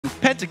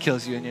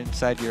pentakills you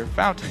inside your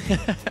fountain.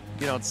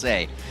 You don't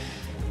say.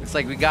 Looks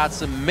like we got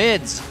some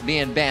mids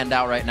being banned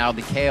out right now.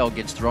 The KO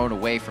gets thrown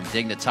away from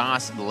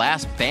Dignitas. The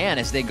last ban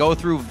as they go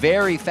through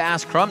very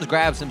fast. Crumbzz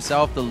grabs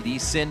himself the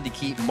Lucian to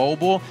keep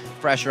mobile.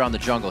 Pressure on the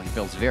jungle. He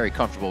feels very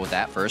comfortable with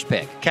that first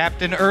pick.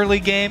 Captain early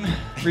game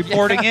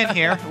reporting in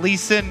here.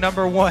 Lucian,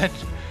 number one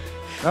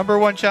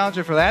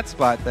challenger for that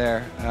spot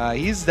there.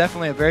 He's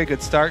definitely a very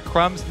good start.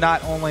 Crumbzz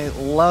not only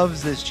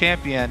loves this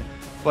champion,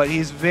 but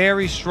he's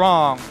very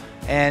strong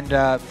and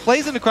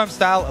plays in the Crumbzz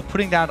style of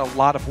putting down a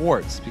lot of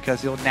wards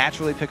because he'll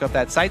naturally pick up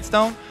that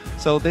Sightstone.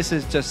 So this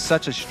is just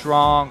such a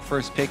strong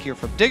first pick here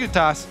from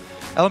Dignitas.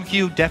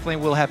 LMQ definitely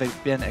will have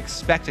been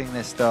expecting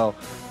this though.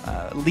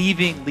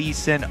 Leaving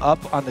Lucian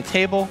up on the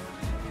table,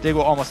 Dig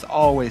will almost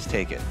always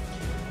take it.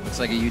 Looks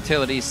like a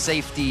utility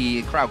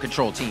safety crowd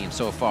control team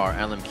so far.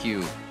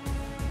 LMQ.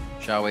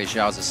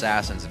 XiaoWeiXiao's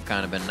assassins have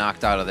kind of been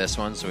knocked out of this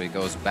one, so he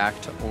goes back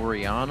to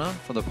Orianna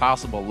for the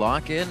possible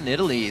lock-in.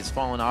 Nidalee is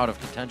fallen out of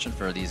contention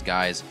for these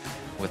guys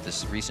with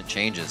this recent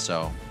changes,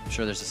 so I'm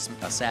sure there's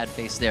a sad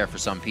face there for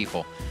some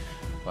people.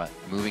 But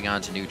moving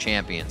on to new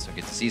champions, so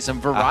get to see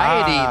some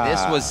variety. This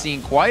was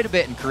seen quite a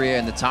bit in Korea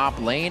in the top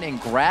lane, and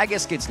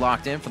Gragas gets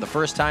locked in for the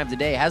first time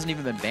today. Hasn't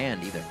even been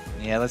banned either.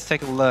 Yeah, let's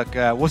take a look.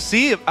 We'll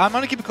see. I'm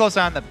going to keep a close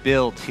eye on the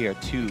build here,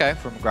 too,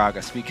 from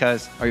Gragas,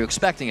 because... Are you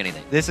expecting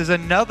anything? This is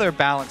another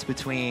balance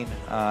between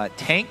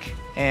tank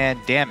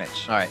and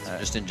damage. All right, so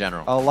just in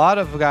general. A lot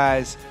of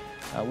guys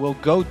will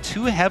go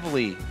too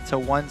heavily to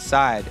one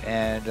side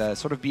and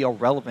sort of be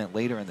irrelevant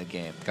later in the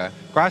game. Okay.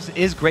 Gragas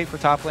is great for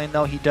top lane,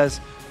 though. He does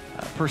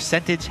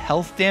percentage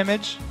health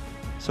damage,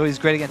 so he's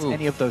great against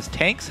any of those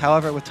tanks.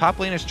 However, with top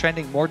laners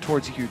trending more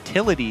towards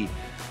utility,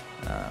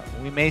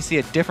 we may see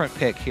a different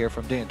pick here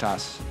from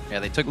Dignitas. Yeah,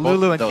 they took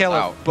Lulu and Keller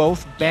out.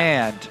 both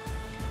banned.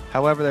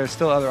 However, there's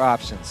still other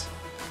options.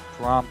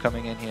 Braum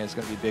coming in here is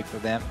going to be big for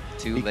them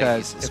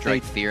because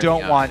if they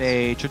don't want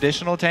a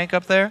traditional tank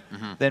up there,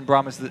 then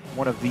Braum is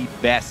one of the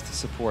best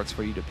supports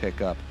for you to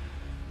pick up.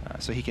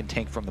 So he can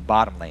tank from the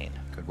bottom lane.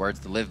 Good words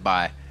to live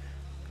by.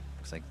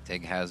 Looks like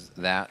Dig has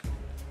that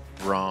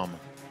Braum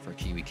for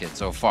KiWiKiD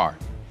so far.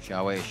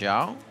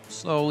 XiaoWeiXiao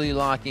slowly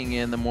locking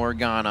in the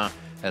Morgana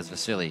as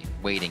Vasilii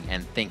waiting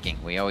and thinking.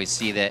 We always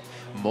see that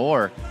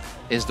Moore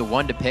is the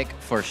one to pick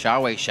for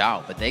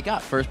XiaoWeiXiao, but they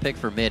got first pick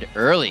for mid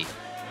early.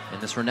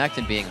 And this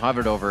Renekton being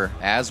hovered over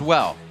as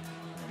well.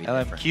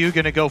 LMQ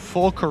going to go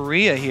full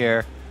Korea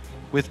here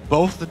with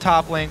both the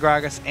top lane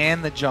Gragas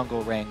and the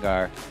jungle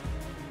Rengar.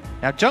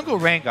 Now jungle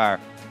Rengar,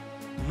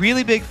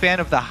 really big fan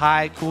of the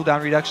high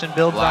cooldown reduction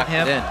builds on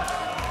him.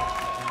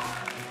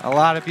 A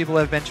lot of people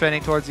have been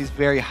trending towards these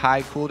very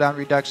high cooldown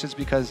reductions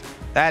because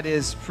that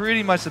is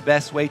pretty much the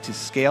best way to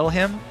scale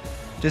him.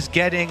 Just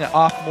getting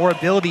off more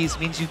abilities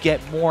means you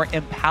get more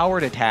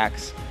empowered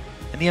attacks.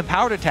 And the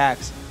empowered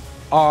attacks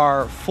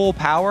are full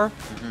power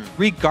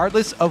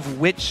regardless of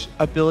which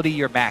ability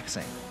you're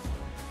maxing.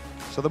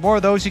 So the more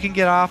of those you can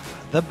get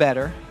off, the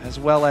better, as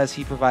well as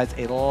he provides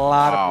a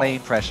lot of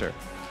lane pressure.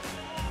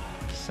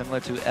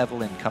 Similar to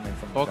Evelyn coming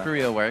from the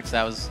Korea works.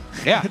 That was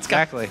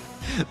exactly.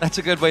 That's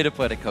a good way to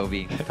put it,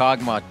 Kobe.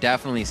 Kog'Maw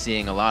definitely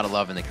seeing a lot of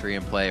love in the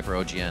Korean play for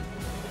OGN.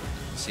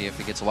 See if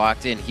he gets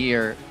locked in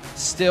here.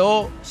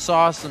 Still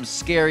saw some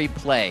scary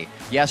play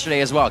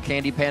yesterday as well.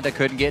 Candy Panda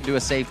couldn't get into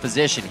a safe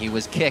position. He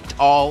was kicked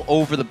all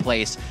over the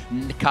place.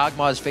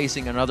 Kog'Maw is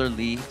facing another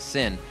Lee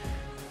Sin.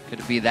 Could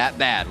it be that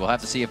bad? We'll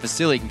have to see if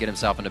Vasilii can get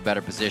himself in a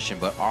better position,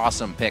 but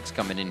awesome picks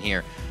coming in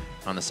here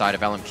on the side of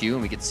LMQ,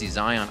 and we get to see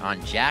Zion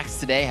on Jax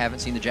today. Haven't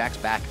seen the Jax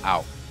back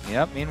out.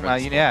 Yep, meanwhile,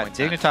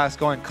 Dignitas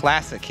going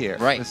classic here.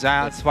 Right. The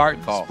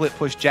ZionSpartan split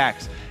push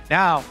Jax.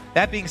 Now,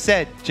 that being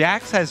said,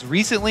 Jax has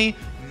recently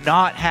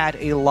not had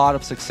a lot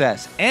of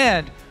success,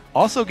 and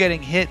also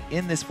getting hit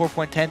in this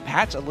 4.10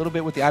 patch a little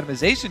bit with the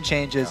itemization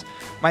changes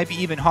might be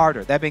even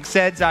harder. That being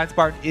said,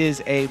 ZionSpartan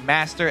is a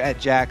master at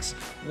Jax,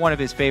 one of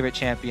his favorite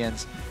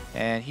champions,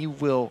 and he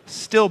will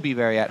still be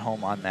very at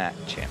home on that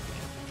champion.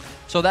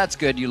 So that's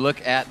good. You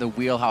look at the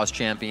wheelhouse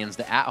champions,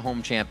 the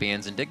at-home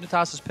champions, and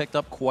Dignitas has picked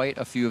up quite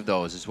a few of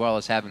those, as well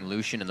as having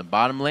Lucian in the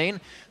bottom lane.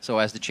 So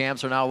as the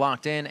champs are now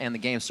locked in and the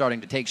game's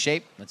starting to take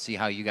shape, let's see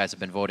how you guys have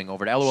been voting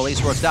over at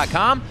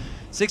LOLesports.com.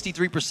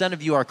 63%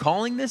 of you are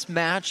calling this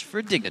match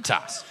for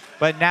Dignitas.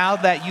 But now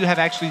that you have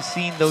actually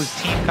seen those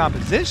team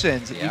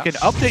compositions, you can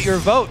update your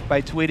vote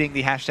by tweeting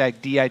the hashtag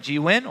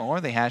DIGWin or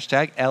the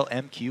hashtag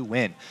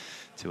LMQWin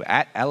to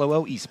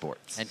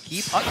 @LOLesports. And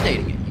keep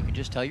updating it. You can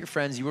just tell your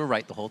friends you were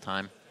right the whole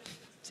time.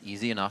 It's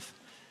easy enough.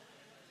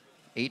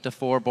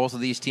 8-4, both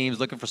of these teams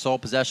looking for sole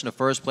possession of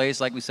first place.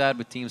 Like we said,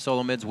 with Team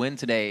Solo Mid's win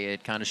today,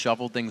 it kind of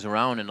shuffled things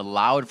around and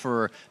allowed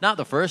for, not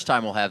the first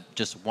time we'll have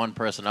just one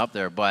person up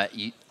there, but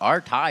our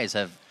ties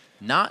have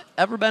not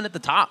ever been at the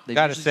top. They've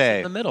gotta say,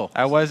 in the middle.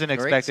 I wasn't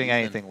expecting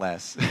anything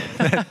less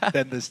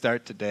than the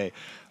start today.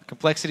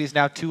 Complexity is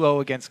now 2-0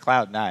 against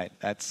Cloud9.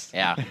 That's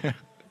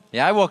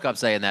Yeah, I woke up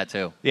saying that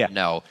too. Yeah.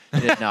 No,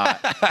 did not.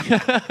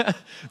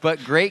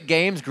 But great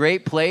games,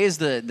 great plays.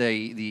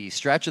 The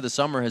stretch of the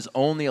summer has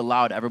only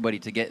allowed everybody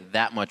to get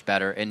that much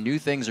better, and new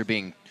things are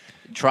being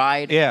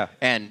tried. Yeah.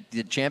 And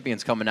the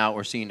champions coming out,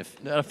 we're seeing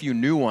a few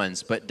new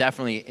ones, but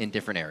definitely in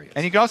different areas.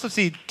 And you can also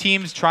see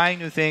teams trying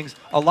new things.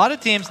 A lot of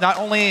teams, not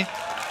only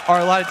are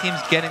a lot of teams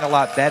getting a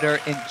lot better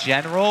in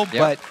general,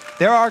 but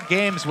there are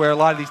games where a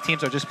lot of these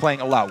teams are just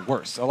playing a lot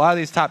worse. A lot of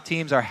these top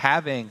teams are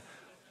having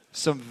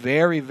some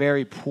very,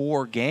 very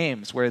poor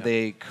games where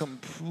they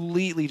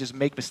completely just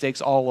make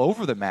mistakes all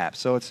over the map.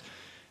 So it's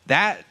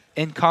that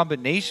in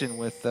combination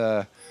with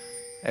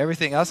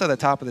everything else at the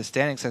top of the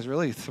standings has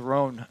really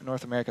thrown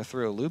North America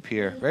through a loop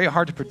here. Very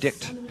hard to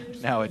predict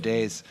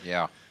nowadays.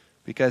 Yeah.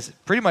 Because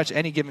pretty much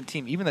any given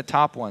team, even the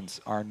top ones,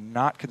 are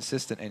not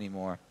consistent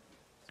anymore.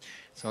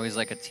 It's always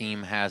like a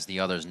team has the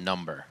other's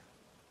number.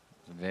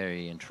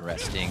 Very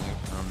interesting.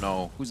 I don't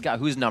know who's got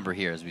whose number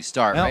here as we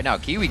start. Right now,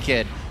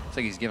 KiWiKiD looks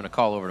like he's giving a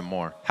call over to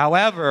Moore.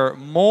 However,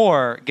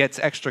 Moore gets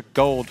extra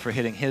gold for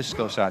hitting his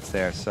skill shots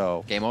there.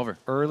 So game over.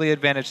 Early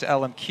advantage to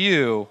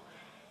LMQ.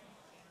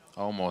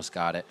 Almost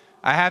got it.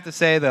 I have to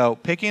say, though,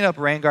 picking up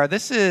Rengar,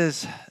 this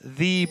is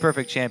the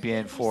perfect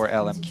champion for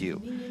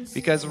LMQ.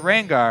 Because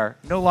Rengar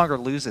no longer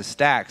loses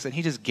stacks, and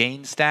he just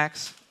gains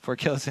stacks for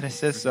kills and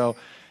assists. So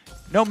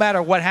no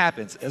matter what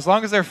happens, as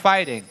long as they're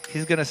fighting,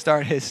 he's going to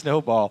start his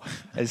snowball.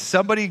 As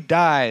somebody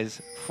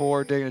dies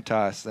for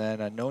Dignitas, then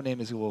NoName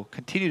is who will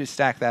continue to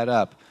stack that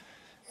up.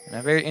 And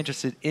I'm very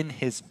interested in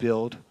his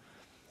build,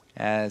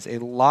 as a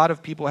lot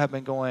of people have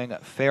been going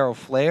Pharaoh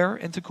Flare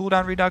into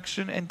cooldown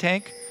reduction and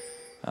tank.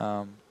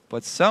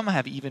 But some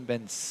have even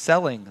been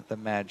selling the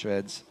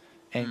Madreds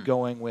and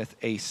going with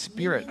a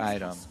spirit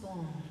item.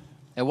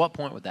 At what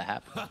point would that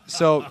happen?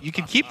 So you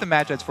can keep the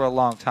Madreds for a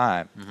long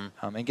time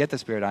and get the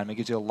spirit item. It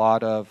gives you a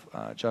lot of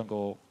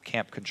jungle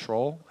camp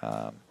control.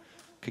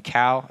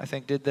 KiWiKiD, I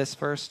think, did this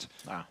first.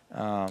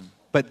 Wow.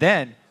 But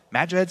then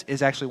Madreds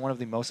is actually one of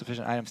the most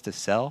efficient items to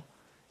sell.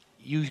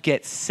 You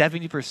get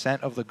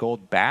 70% of the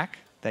gold back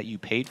that you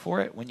paid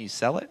for it when you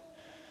sell it.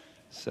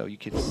 So you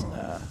can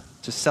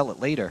just sell it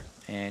later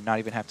and not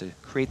even have to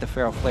create the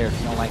Pharaoh Flare if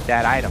you don't like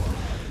that item.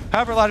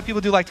 However, a lot of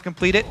people do like to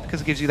complete it because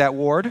it gives you that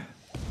ward.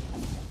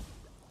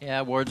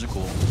 Yeah, wards are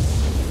cool.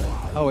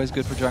 Always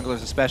good for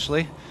junglers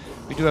especially.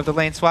 We do have the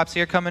lane swaps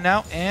here coming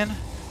out, and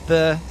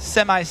the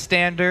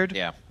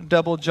semi-standard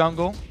double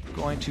jungle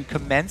going to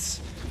commence.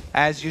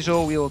 As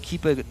usual, we will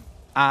keep an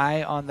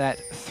eye on that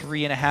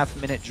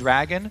 3.5-minute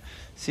dragon,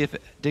 see if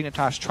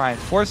Dignitas try and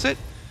force it,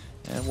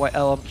 and what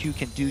LMQ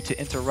can do to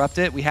interrupt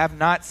it. We have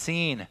not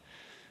seen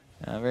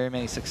very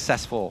many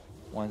successful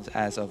ones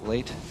as of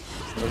late.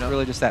 So it was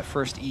really just that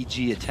first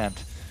EG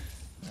attempt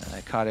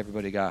that caught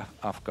everybody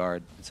off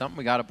guard. Something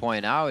we got to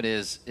point out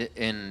is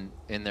in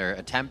their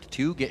attempt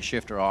to get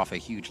Shiphtur off a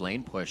huge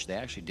lane push, they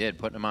actually did,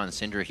 putting him on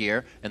Syndra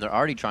here, and they're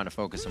already trying to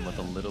focus him with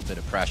a little bit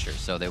of pressure,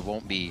 so they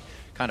won't be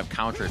kind of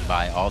countered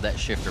by all that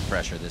Shiphtur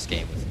pressure this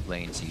game with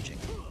lane sieging.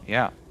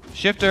 Yeah.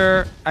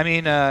 Shiphtur, I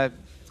mean,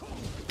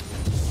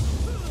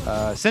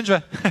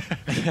 Syndra.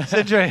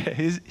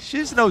 Syndra,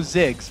 she's no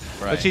Ziggs,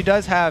 but she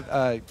does have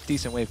a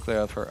decent wave clear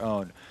of her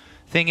own.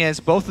 Thing is,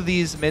 both of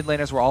these mid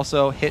laners were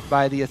also hit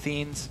by the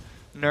Athene's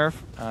nerf,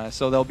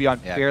 so they'll be on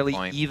fairly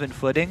even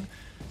footing.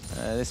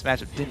 This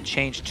matchup didn't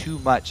change too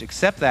much,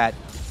 except that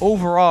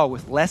overall,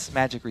 with less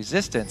magic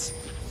resistance,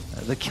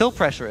 the kill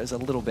pressure is a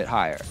little bit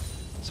higher.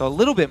 So a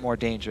little bit more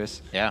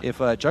dangerous if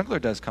a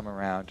jungler does come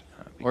around.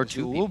 Or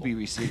two will be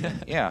receiving,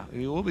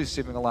 we will be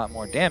receiving a lot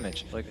more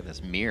damage. Look at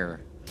this mirror.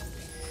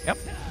 Yep.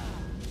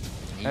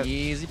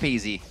 Easy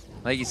peasy.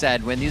 Like you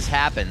said, when this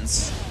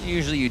happens,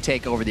 usually you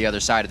take over the other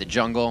side of the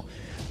jungle.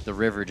 The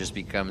river just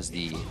becomes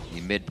the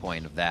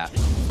midpoint of that.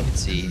 You can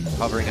see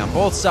hovering on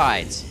both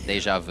sides,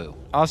 deja vu.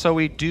 Also,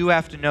 we do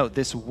have to note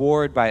this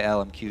ward by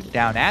LMQ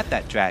down at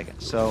that dragon.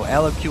 So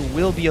LMQ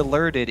will be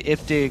alerted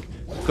if Dig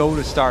go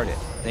to start it.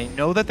 They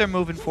know that they're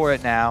moving for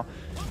it now.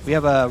 We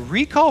have a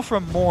recall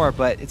from Moore,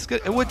 but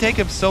it would take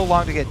him so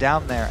long to get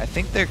down there. I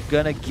think they're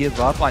going to give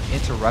up on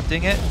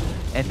interrupting it.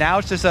 And now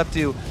it's just up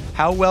to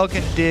how well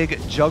can Dig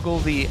juggle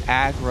the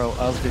aggro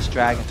of this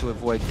dragon to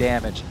avoid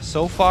damage.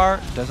 So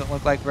far, doesn't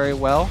look like very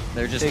well.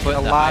 They're just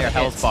putting a higher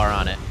health bar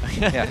on it.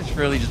 It's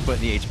really just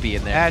putting the HP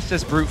in there. That's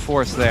just brute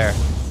force there.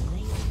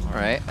 All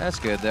right, that's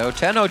good though.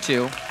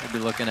 10:02, we'll be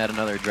looking at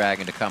another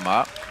dragon to come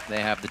up.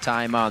 They have the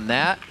time on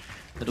that.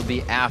 It'll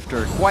be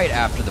quite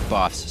after the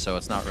buffs, so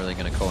it's not really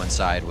going to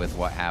coincide with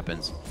what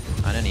happens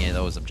on any of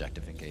those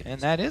objective engagements.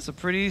 And that is a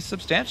pretty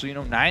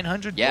substantial,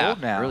 900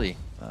 gold now. Really.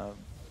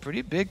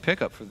 Pretty big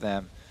pickup for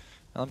them.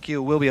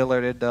 LMQ will be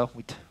alerted, though.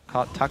 We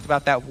talked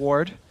about that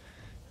ward.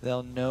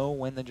 They'll know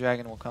when the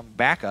dragon will come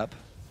back up.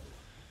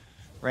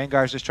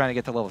 Rengar's just trying to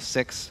get to level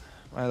 6,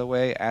 by the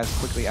way, as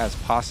quickly as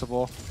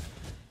possible.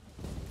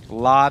 A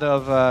lot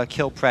of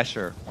kill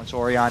pressure once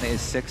Orianna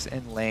is 6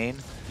 in lane.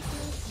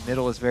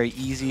 Middle is very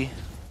easy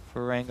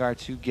for Rengar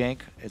to gank.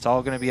 It's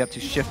all going to be up to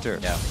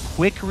Shiphtur.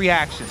 Quick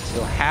reactions.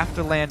 He'll have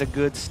to land a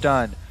good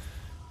stun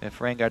if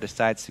Rengar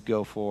decides to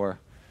go for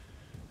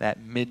that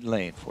mid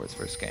lane for his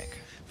first gank.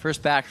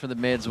 First back for the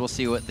mids, we'll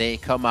see what they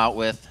come out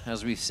with.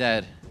 As we've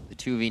said, The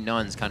 2v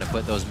nuns kind of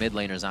put those mid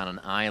laners on an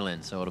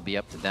island, so it'll be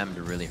up to them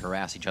to really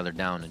harass each other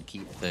down and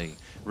keep the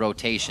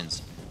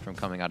rotations from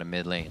coming out of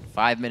mid lane.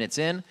 5 minutes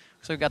in,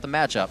 so we've got the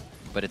matchup,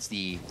 but it's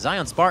the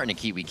ZionSpartan and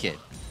KiWiKiD,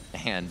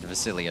 and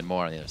Vasilii and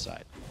more on the other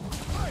side.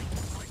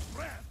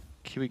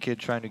 KiWiKiD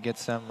trying to get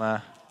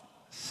some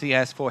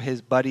CS for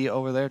his buddy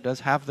over there. Does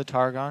have the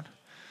Targon. A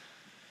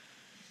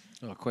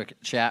little quick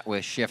chat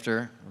with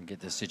Shiphtur. We'll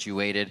get this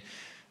situated.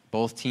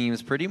 Both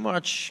teams pretty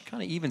much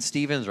kind of even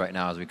Stevens right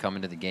now as we come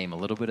into the game. A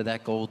little bit of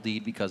that gold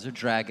lead because they're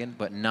Dragon,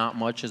 but not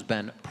much has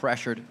been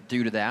pressured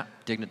due to that.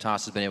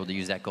 Dignitas has been able to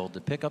use that gold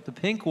to pick up the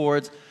pink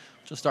wards,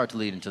 which will start to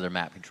lead into their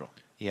map control.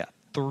 Yeah,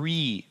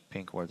 3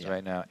 pink wards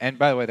right now. And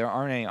by the way, there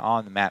aren't any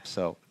on the map,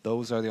 so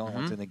those are the only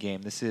ones in the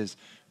game. This is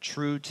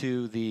true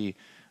to the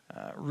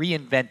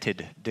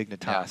reinvented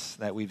Dignitas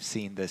that we've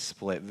seen this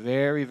split.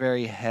 Very,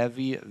 very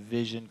heavy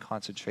vision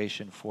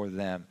concentration for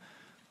them.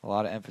 A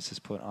lot of emphasis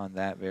put on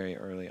that very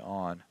early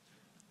on.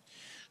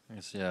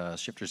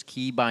 Shiphtur's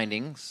key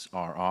bindings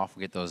are off.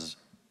 We get those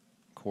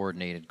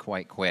coordinated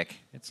quite quick.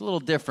 It's a little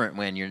different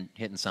when you're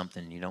hitting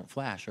something you don't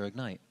flash or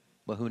ignite.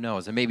 But who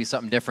knows? It may be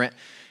something different.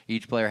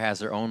 Each player has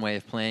their own way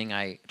of playing.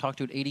 I talked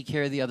to an AD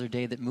carry the other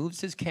day that moves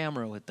his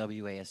camera with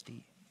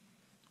WASD.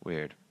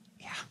 Weird.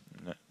 Yeah.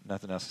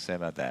 Nothing else to say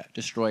about that.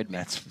 Destroyed me.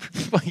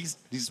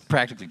 He's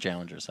practically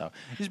Challenger, so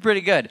he's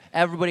pretty good.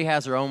 Everybody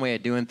has their own way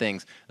of doing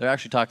things. They're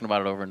actually talking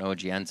about it over in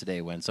OGN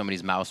today when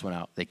somebody's mouse went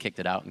out. They kicked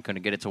it out and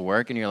couldn't get it to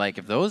work. And you're like,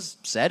 if those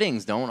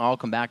settings don't all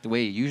come back the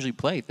way you usually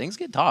play, things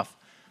get tough.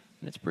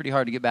 And it's pretty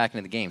hard to get back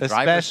into the game.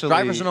 Especially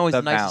drivers aren't always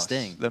the the nicest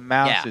thing. The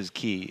mouse is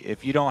key.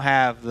 If you don't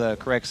have the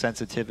correct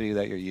sensitivity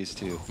that you're used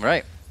to,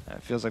 right?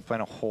 It feels like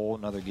playing a whole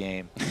nother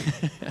game.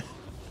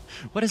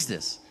 What is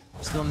this?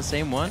 We're still in the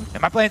same one?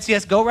 Am I playing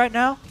CSGO right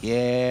now?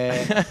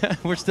 Yeah.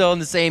 We're still in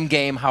the same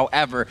game.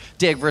 However,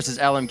 Dig versus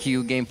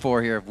LMQ, game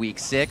 4 here of week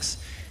 6.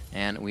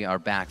 And we are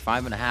back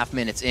 5.5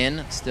 minutes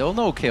in. Still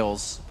no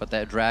kills, but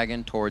that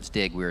dragon towards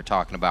Dig we were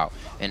talking about.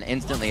 And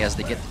instantly as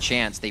they get the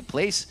chance, they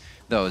place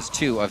those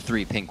 2 of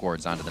 3 pink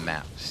wards onto the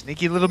map.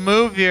 Sneaky little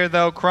move here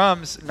though,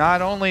 Crumbzz.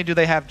 Not only do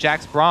they have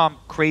Jax Braum,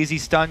 crazy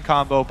stun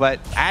combo, but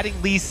adding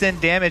Lee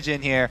Sin damage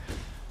in here.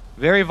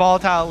 Very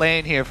volatile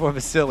lane here for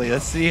Vasilii.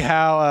 Let's see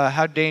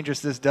how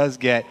dangerous this does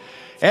get.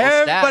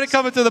 Everybody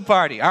coming to the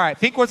party. All right,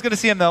 pink ward's going to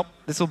see him, though.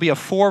 This will be a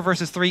 4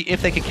 versus 3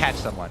 if they can catch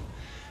someone.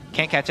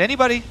 Can't catch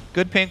anybody.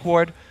 Good pink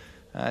ward.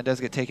 Does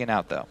get taken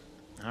out, though.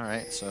 All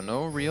right, so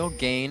no real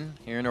gain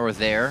here nor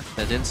there.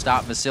 That didn't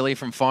stop Vasilii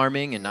from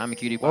farming, and NaMi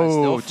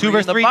still free 2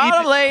 versus in the 3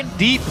 bottom lane.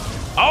 Deep.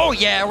 Oh,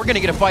 yeah, we're going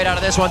to get a fight out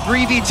of this one.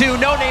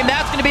 3v2, NoName.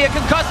 That's going to be a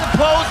concussive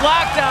close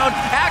lockdown.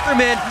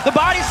 Ackerman, the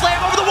body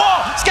slam over the wall.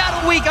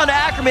 Scuttle weak onto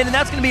Ackerman, and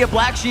that's going to be a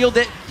black shield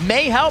that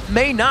may help,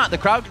 may not. The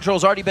crowd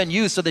control's already been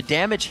used, so the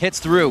damage hits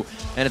through,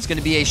 and it's going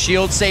to be a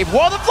shield save.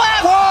 Wall the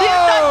flash!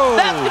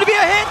 That's going to be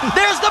a hit.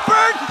 There's the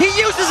burn. He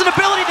uses an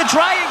ability to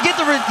try and get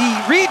the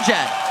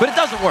regen, but it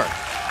doesn't work.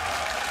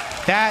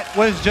 That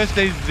was just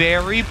a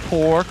very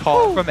poor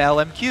call from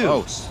LMQ.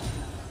 Close.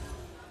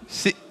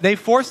 See, they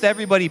forced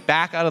everybody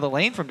back out of the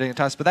lane from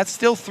Dignitas, but that's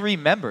still 3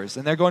 members,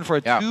 and they're going for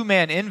a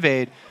 2-man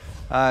invade.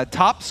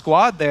 Top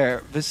squad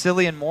there,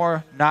 Vasilii and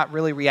more not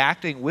really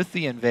reacting with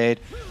the invade.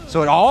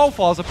 So it all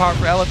falls apart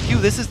for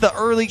LMQ. This is the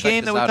early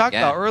game that we talked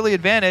about, early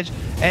advantage.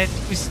 And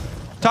we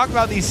talked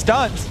about these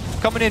stuns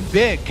coming in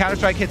big.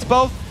 Counter-Strike hits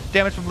both,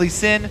 damage from Lee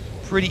Sin,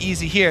 pretty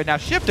easy here. Now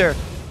Shiphtur,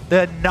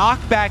 the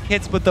knockback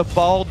hits, but the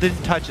ball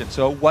didn't touch him.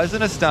 So it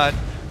wasn't a stun,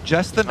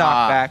 just the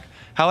knockback.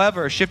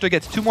 However, Shiphtur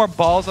gets 2 more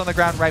balls on the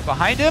ground right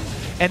behind him,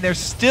 and they're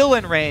still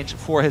in range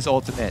for his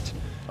ultimate.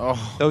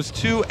 Oh. Those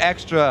 2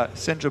 extra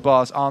Syndra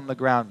balls on the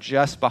ground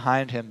just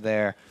behind him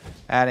there,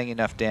 adding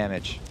enough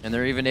damage. And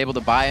they're even able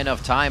to buy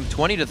enough time.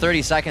 20 to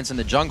 30 seconds in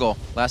the jungle.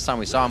 Last time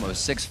we saw him, it was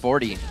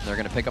 6:40. They're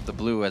going to pick up the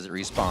blue as it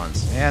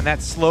respawns. And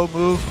that slow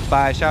move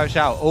by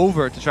XiaoWeiXiao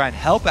over to try and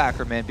help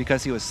Ackerman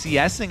because he was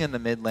CSing in the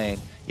mid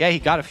lane. Yeah, he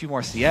got a few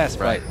more CS,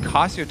 but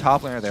cost your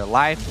top laner their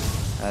life.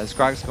 This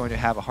Gragas is going to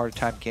have a hard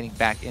time getting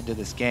back into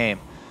this game.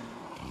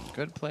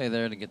 Good play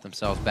there to get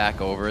themselves back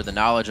over. The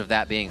knowledge of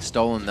that being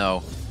stolen,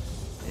 though,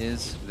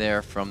 is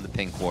there from the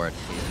pink ward.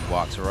 He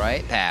walks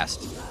right past.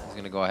 He's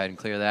going to go ahead and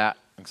clear that.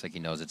 Looks like he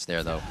knows it's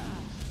there, though.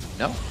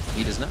 No,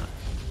 he does not.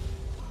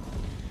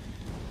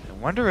 I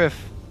wonder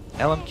if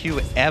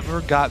LMQ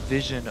ever got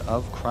vision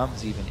of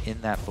Crumbzz even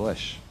in that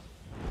bush.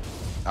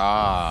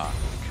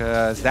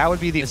 Because that would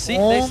be the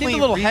only They seem a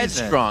little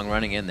headstrong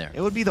running in there.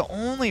 It would be the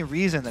only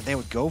reason that they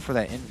would go for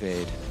that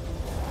invade.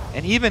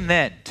 And even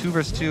then, 2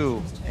 versus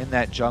 2 in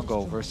that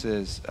jungle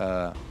versus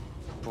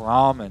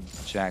Braum and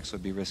Jax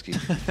would be risky.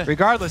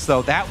 Regardless,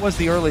 though, that was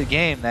the early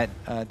game that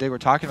they were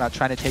talking about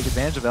trying to take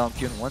advantage of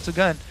LMQ. And once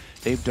again,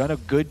 they've done a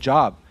good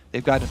job.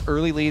 They've got an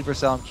early lead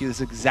versus LMQ. This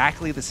is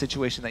exactly the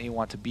situation that you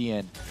want to be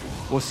in.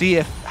 We'll see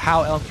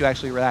how LMQ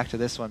actually react to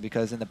this one,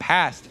 because in the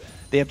past,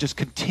 they have just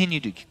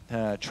continued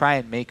to try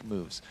and make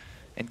moves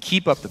and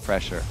keep up the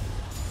pressure.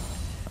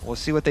 We'll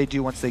see what they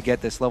do once they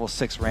get this level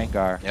 6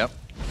 Rengar. Yep.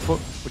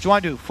 What you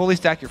want to do, fully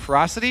stack your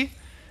Ferocity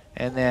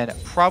and then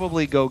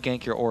probably go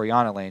gank your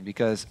Orianna lane,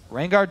 because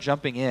Rengar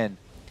jumping in,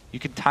 you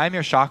can time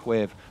your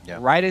shockwave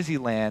right as he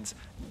lands,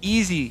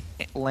 easy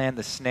land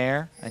the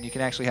snare, and you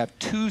can actually have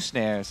 2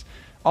 snares.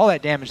 All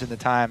that damage in the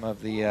time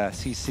of the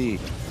CC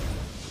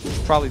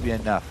will probably be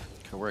enough.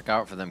 Could work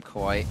out for them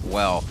quite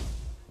well.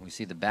 We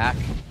see the back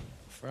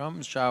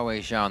from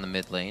XiaoWeiXiao in the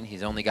mid lane.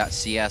 He's only got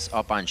CS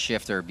up on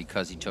Shiphtur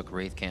because he took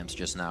Wraith Camps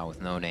just now with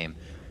NoName.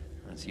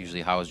 That's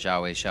usually how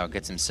XiaoWeiXiao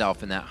gets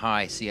himself in that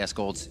high CS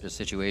gold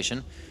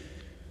situation.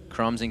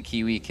 Crumbzz and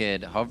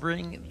KiWiKiD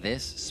hovering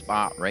this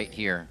spot right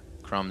here.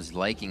 Crumbzz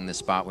liking the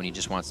spot when he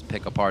just wants to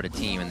pick apart a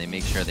team, and they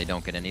make sure they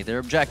don't get any of their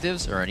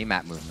objectives or any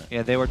map movement.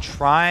 Yeah, they were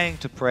trying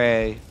to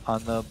prey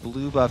on the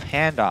blue buff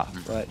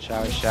handoff, but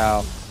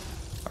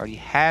XiaoWeiXiao already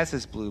has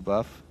his blue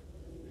buff.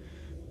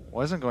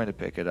 Wasn't going to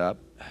pick it up.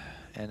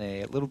 And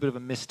a little bit of a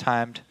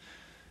mistimed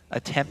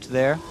attempt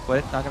there,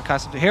 but not going to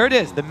cost him. Here it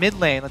is, the mid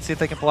lane. Let's see if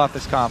they can pull off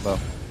this combo.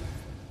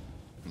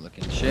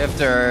 Looking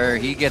Shiphtur,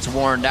 he gets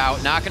warned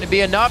out. Not going to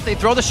be enough. They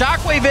throw the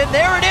shockwave in.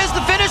 There it is,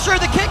 the finisher.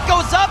 The kick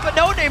goes up, but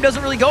NoName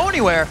doesn't really go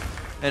anywhere.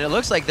 And it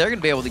looks like they're going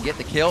to be able to get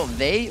the kill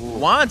they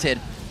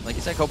wanted. Like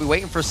you said, Kobe,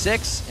 waiting for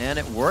 6, and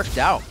it worked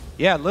out.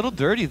 Yeah, a little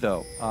dirty,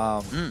 though.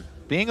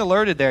 Being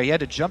alerted there, he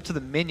had to jump to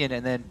the minion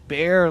and then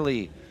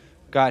barely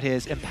got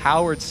his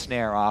empowered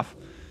snare off.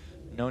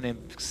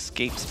 NoName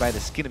escapes by the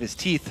skin of his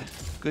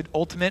teeth. Good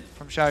ultimate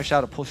from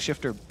XiaoWeiXiao to pull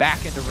Shiphtur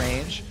back into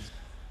range.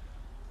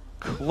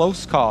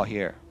 Close call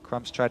here.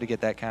 Crumbzz tried to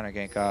get that counter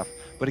gank off.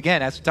 But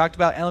again, as we talked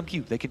about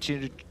LMQ, they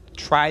continue to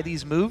try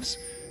these moves.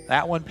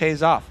 That one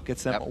pays off.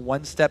 Gets them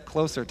one step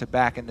closer to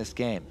back in this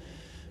game.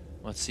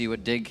 Let's see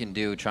what Dig can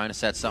do, trying to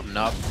set something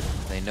up.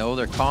 They know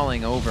they're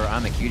calling over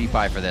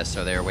Imaqtpie for this,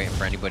 so they're waiting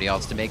for anybody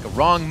else to make a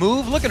wrong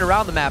move. Looking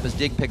around the map as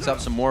Dig picks up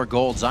some more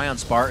gold.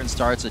 ZionSpartan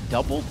starts a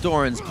double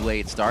Doran's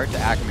Blade start to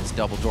Ackerman's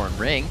double Doran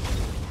Ring.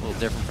 A little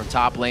different from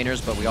top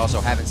laners, but we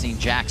also haven't seen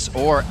Jax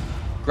or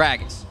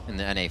Gragas in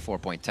the NA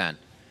 4.10.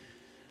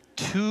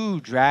 2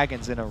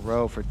 dragons in a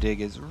row for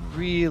Dig is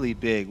really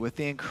big. With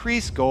the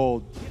increased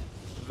gold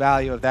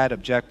value of that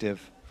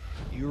objective,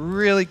 you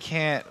really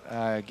can't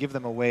give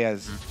them away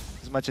as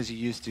much as you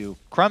used to.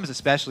 Crumbzz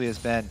especially has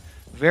been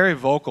very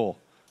vocal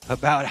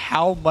about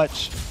how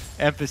much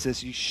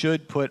emphasis you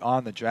should put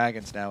on the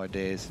dragons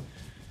nowadays.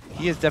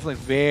 He is definitely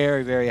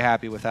very, very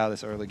happy with how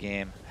this early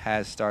game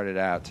has started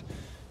out,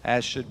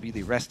 as should be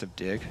the rest of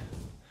Dig.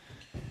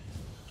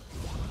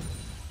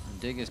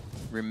 Dig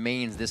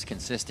remains this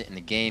consistent in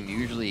the game.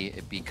 Usually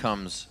it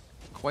becomes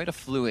quite a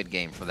fluid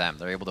game for them.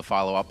 They're able to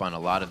follow up on a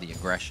lot of the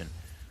aggression,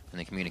 and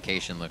the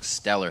communication looks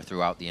stellar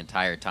throughout the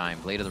entire time.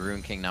 Blade of the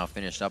Rune King now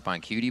finished up on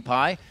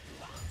KiWiKiD.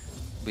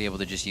 Be able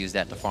to just use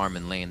that to farm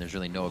in lane. There's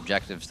really no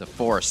objectives to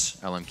force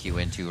LMQ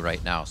into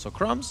right now. So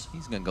Crumbzz,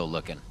 he's going to go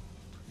looking.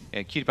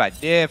 Yeah, KiWiKiD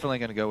definitely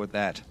going to go with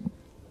that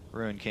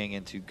Rune King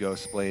into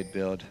Ghost Blade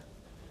build.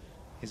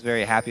 He's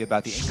very happy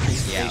about the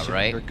increased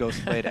duration for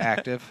Ghost Blade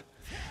active.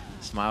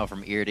 Smile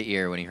from ear to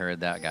ear when he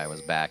heard that guy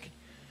was back.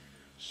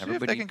 See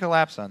if they can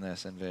collapse on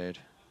this invade.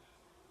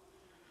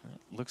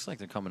 Looks like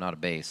they're coming out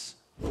of base.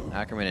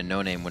 Ackerman and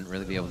NoName wouldn't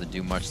really be able to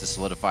do much to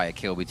solidify a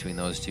kill between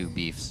those 2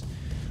 beefs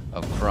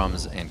of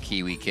Crumbzz and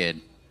KiWiKiD.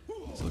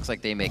 So it looks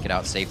like they make it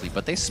out safely,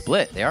 but they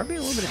split. They are being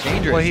a little bit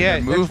dangerous. Well, yeah,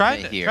 in they're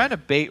movement trying to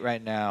bait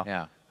right now.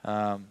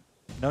 Yeah.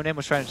 NoName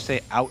was trying to stay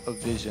out of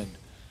vision,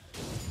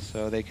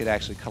 so they could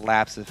actually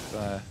collapse if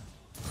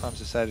Crumbzz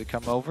decided to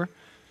come over.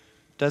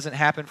 Doesn't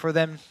happen for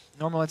them.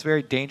 Normally, it's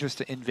very dangerous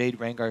to invade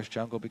Rengar's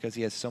jungle because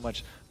he has so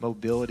much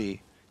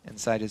mobility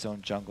inside his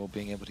own jungle,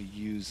 being able to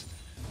use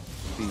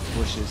these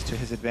bushes to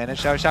his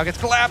advantage. XiaoWeiXiao gets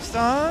collapsed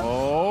on.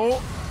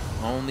 Oh,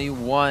 only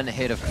 1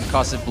 hit of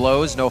concussive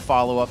blows. No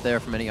follow-up there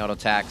from any auto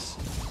attacks.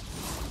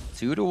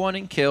 2-to-1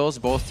 in kills.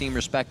 Both teams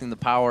respecting the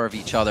power of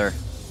each other.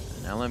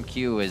 And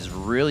LMQ is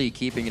really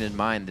keeping it in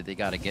mind that they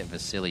got to get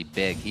Vasilii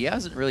big. He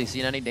hasn't really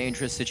seen any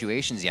dangerous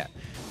situations yet.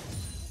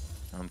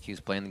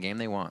 LMQ's playing the game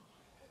they want.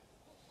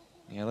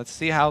 Yeah, let's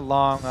see how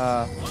long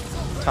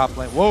top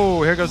lane.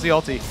 Whoa, here goes the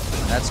ulti.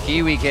 That's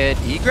KiWiKiD.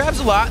 He grabs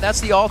a lot.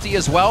 That's the ulti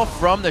as well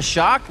from the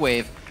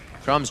shockwave.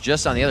 Crumbzz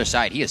just on the other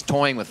side. He is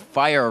toying with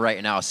fire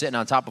right now, sitting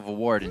on top of a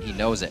ward, and he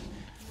knows it.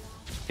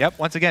 Yep,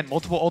 once again,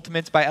 multiple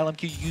ultimates by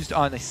LMQ used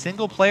on a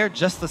single player,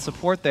 just the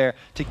support there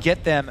to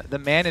get them the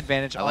man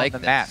advantage on the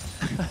map.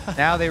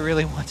 Now they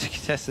really want to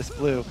contest this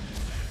blue.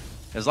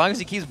 As long as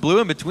he keeps blue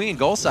in between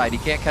goal side, he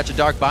can't catch a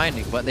dark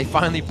binding, but they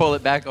finally pull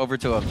it back over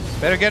to him.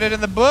 Better get it in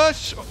the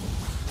bush.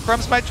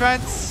 Crumbzz might try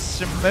and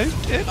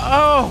smoke it.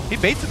 Oh, he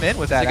baits him in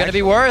with that. It's going to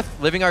be worth.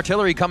 Living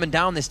artillery coming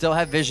down. They still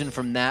have vision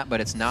from that,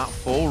 but it's not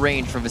full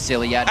range from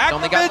Vasilii yet. He's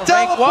only got the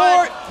rank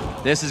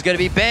 1. This is going to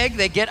be big.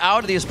 They get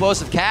out of the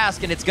explosive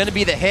cask, and it's going to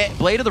be the hit.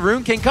 Blade of the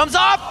Rune King comes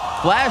up.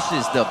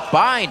 Flashes the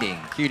binding.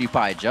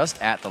 KiWiKiD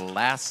just at the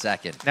last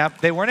second. Now,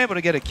 they weren't able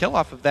to get a kill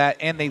off of that,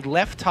 and they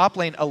left top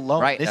lane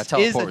alone. Right, this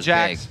is a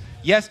Jax.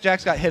 Yes,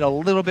 Jax got hit a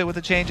little bit with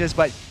the changes,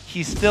 but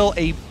he's still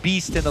a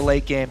beast in the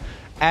late game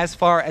as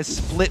far as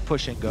split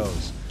pushing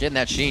goes. Getting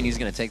that sheen, he's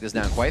going to take this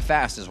down quite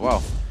fast as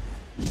well.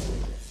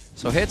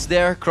 So hits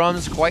there.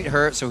 Crumbzz quite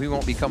hurt, so he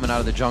won't be coming out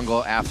of the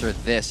jungle after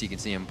this. You can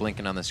see him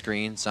blinking on the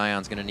screen.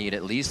 Zion's going to need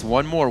at least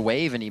one more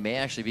wave, and he may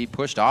actually be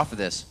pushed off of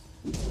this.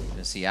 You're going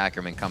to see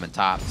Ackerman coming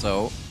top.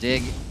 So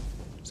Dig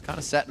is kind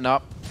of setting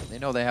up. They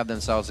know they have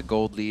themselves a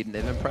gold lead, and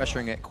they've been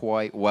pressuring it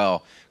quite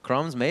well.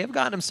 Crumbzz may have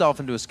gotten himself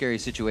into a scary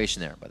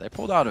situation there, but they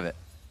pulled out of it.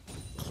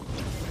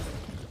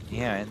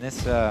 Yeah, and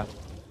this,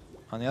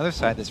 on the other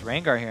side, this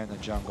Rengar here in the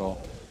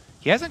jungle,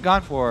 he hasn't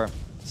gone for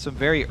some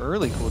very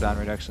early cooldown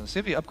reduction. Let's see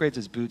if he upgrades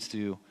his boots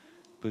to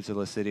Boots of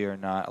Lucidity or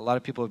not. A lot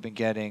of people have been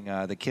getting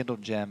the Kindle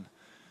Gem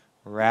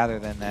rather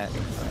than that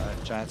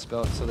giant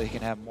spell so they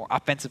can have more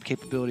offensive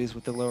capabilities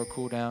with the lower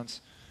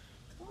cooldowns.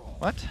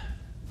 What?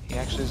 He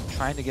actually is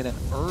trying to get an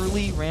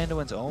early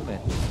Randuin's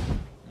Omen.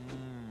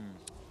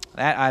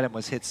 That item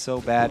was hit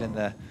so bad in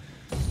the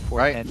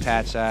Fortnite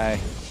patch.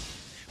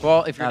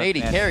 Well, if you're an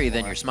 80 carry,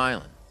 then you're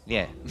smiling.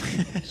 Yeah,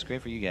 it's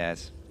great for you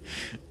guys.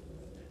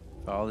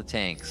 For all the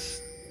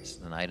tanks. It's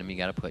an item you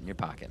got to put in your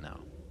pocket now.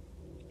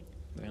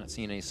 We're not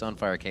seeing any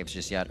Sunfire capes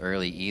just yet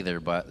early either,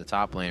 but the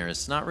top laner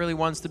is not really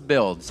ones to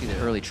build. See the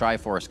early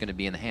Triforce going to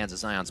be in the hands of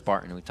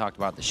ZionSpartan. We talked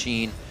about the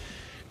Sheen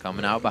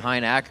coming out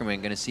behind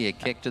Ackerman. Going to see a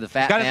kick to the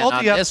fat man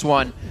on this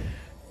one.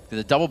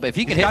 The double, if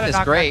he can hit this,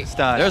 great.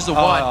 There's the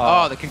one.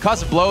 Oh, the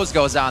concussive blows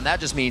goes on. That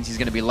just means he's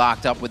going to be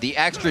locked up with the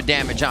extra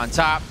damage on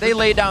top. They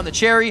lay down the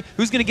cherry.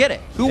 Who's going to get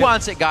it? Who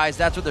wants it, guys?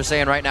 That's what they're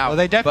saying right now. Well,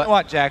 they definitely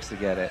want Jax to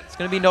get it. It's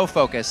going to be no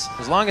focus.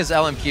 As long as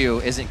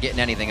LMQ isn't getting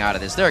anything out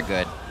of this, they're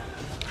good.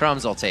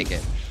 Crumbzz will take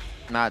it.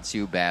 Not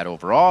too bad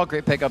overall.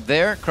 Great pickup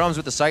there. Crumbzz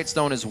with the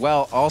Sightstone as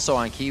well. Also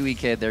on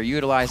KiWiKiD, they're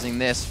utilizing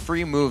this.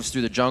 Free moves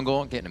through the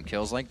jungle, getting him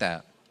kills like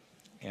that.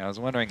 Yeah, I was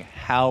wondering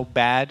how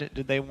bad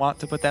did they want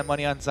to put that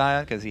money on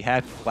Zion because he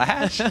had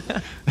Flash?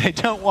 They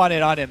don't want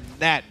it on him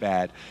that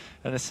bad.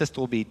 An assist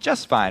will be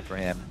just fine for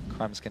him.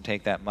 Crumbzz can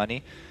take that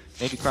money.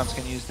 Maybe Crumbzz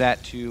can use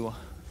that to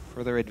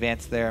further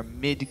advance their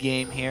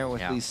mid-game here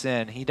with Lee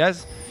Sin. He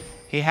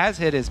has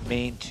hit his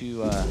main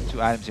two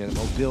items here, the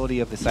mobility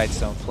of the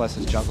Sightstone plus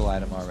his jungle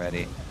item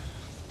already.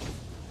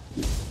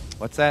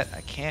 What's that?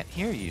 I can't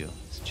hear you.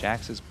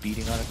 Jax is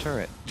beating on a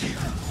turret.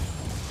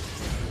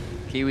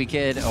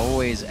 KiWiKiD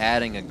always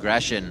adding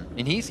aggression,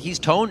 and he's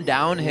toned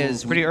down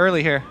his... Pretty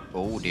early here.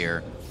 Oh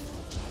dear.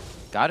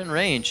 Got in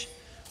range.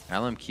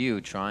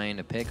 LMQ trying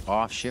to pick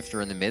off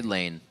Shiphtur in the mid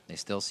lane. They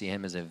still see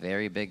him as a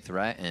very big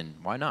threat, and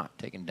why not?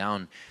 Taking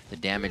down the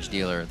damage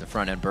dealer, the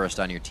front end burst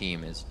on your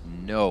team is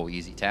no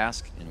easy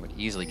task, and would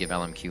easily give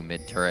LMQ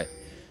mid turret.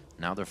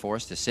 Now they're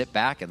forced to sit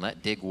back and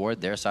let Dig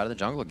ward their side of the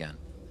jungle again.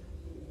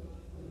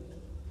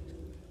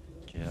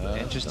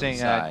 Interesting,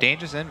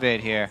 dangerous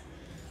invade here.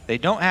 They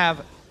don't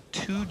have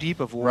too deep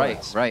of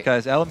wards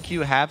because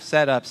LMQ have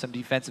set up some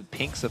defensive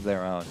pinks of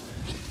their own.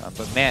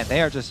 But man,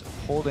 they are just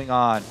holding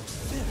on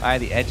by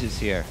the edges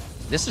here.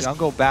 This is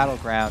jungle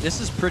battleground. This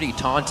is pretty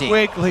taunting.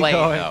 Quickly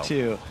going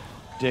to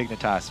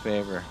Dignitas'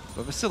 favor.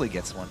 But Vasilii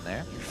gets one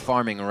there. You're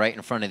farming right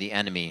in front of the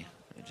enemy.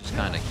 It just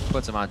kind of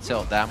puts him on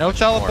tilt that much No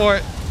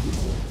teleport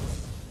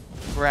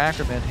for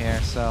Ackerman here,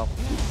 so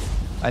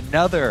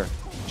another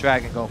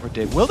Dragon going for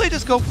Dig. Will they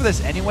just go for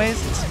this anyways?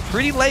 It's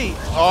pretty late.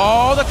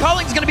 Oh, the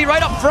culling's going to be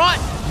right up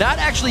front. Not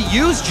actually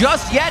used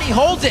just yet. He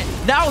holds it.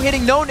 Now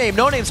hitting NoName.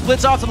 NoName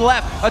splits off to the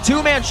left. A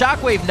two-man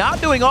shockwave,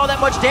 not doing all that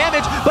much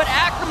damage, but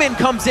Ackerman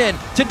comes in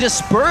to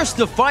disperse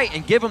the fight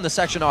and give them the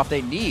section off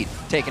they need,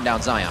 taking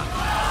down Zion.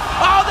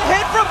 Oh, the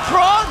hit from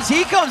Crumbzz.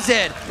 He comes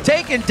in,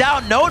 taking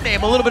down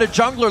NoName. A little bit of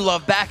jungler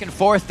love back and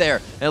forth there.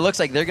 And it looks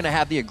like they're going to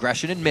have the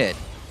aggression in mid.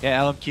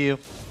 Yeah, LMQ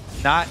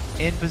not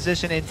in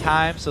position in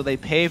time, so they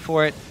pay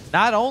for it.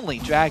 Not only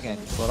Dragon,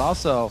 but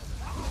also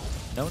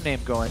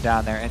NoName going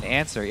down there and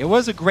answer. It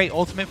was a great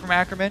ultimate from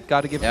Ackerman.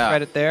 Got to give him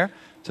credit there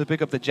to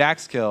pick up the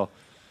Jax kill.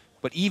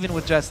 But even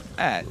with just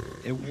that,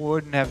 it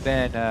wouldn't have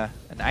been an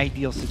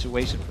ideal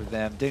situation for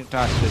them.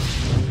 Dignitas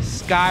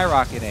just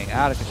skyrocketing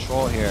out of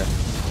control here.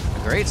 A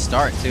great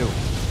start, too.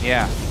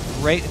 Yeah,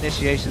 great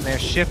initiation there.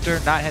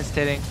 Shiphtur not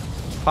hesitating,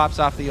 pops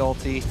off the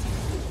ulti.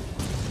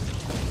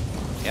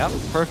 Yep,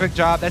 perfect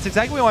job. That's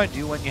exactly what you want to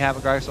do when you have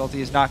a Gragas ulti,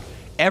 is knock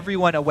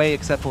everyone away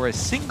except for a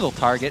single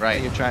target that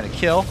you're trying to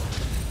kill.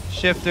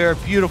 Shiphtur,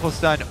 beautiful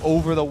stun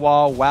over the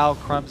wall while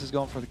Crumbzz is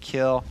going for the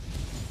kill.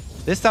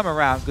 This time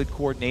around, good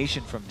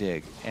coordination from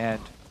Dig,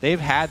 and they've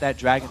had that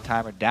Dragon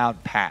timer down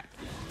pat.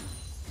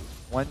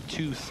 1,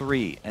 2,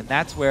 3, and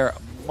that's where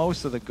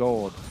most of the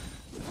gold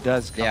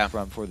does come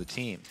from for the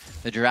team.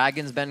 The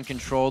Dragon's been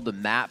controlled, the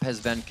map has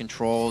been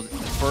controlled. The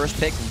first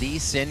pick, Lee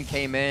Sin,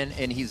 came in,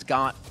 and he's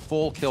got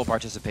full kill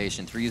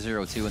participation,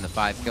 3-0-2 in the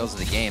 5 kills of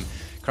the game.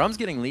 Crumbzz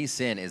getting Lee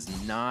Sin is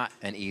not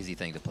an easy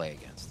thing to play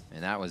against,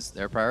 and that was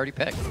their priority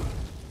pick.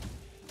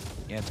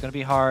 Yeah, it's going to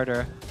be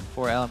harder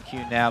for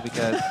LMQ now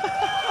because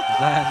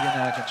Zion's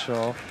getting out of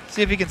control.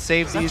 See if he can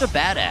save these. Such a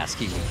badass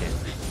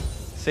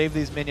KiWiKiD. Save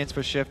these minions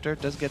for Shiphtur.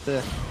 Does get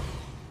the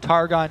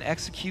Targon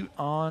execute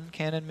on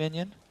Cannon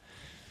Minion.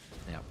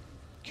 Yeah.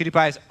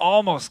 KiWiKiD's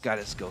almost got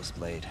his Ghost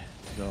Blade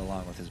to go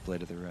along with his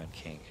Blade of the Ruined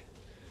King.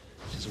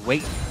 Just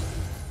waiting.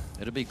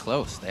 It'll be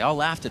close. They all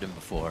laughed at him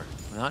before.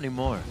 Not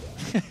anymore.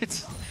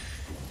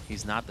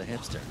 He's not the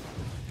hipster.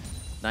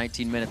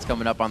 19 minutes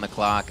coming up on the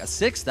clock. A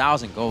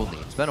 6,000 gold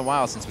lead. It's been a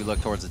while since we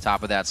looked towards the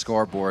top of that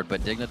scoreboard,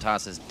 but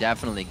Dignitas has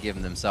definitely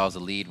given themselves a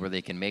lead where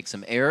they can make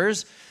some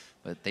errors,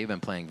 but they've been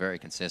playing very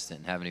consistent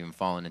and haven't even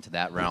fallen into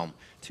that realm.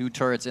 2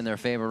 turrets in their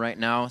favor right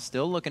now.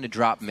 Still looking to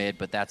drop mid,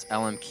 but that's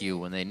LMQ.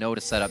 When they know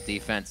to set up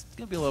defense, it's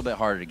going to be a little bit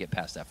harder to get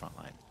past that front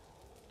line.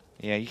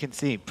 Yeah, you can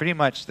see pretty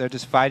much they're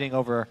just fighting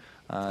over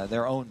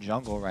their own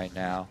jungle right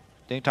now.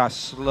 Dignitas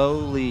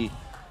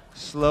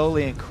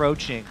slowly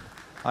encroaching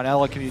on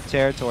LMQ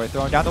territory,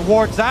 throwing down the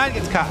ward. Zion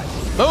gets caught.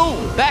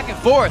 Boom! Back and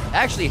forth.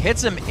 Actually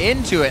hits him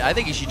into it. I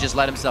think he should just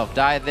let himself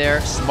die there.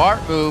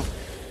 Smart move.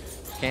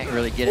 Can't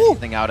really get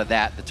anything out of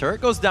that. The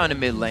turret goes down to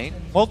mid lane.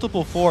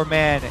 Multiple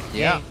 4-man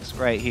ganks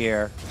right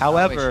here.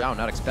 However,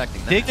 not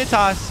expecting that.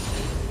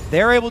 Dignitas,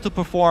 they're able to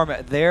perform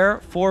their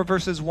 4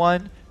 versus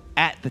 1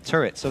 at the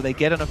turret, so they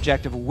get an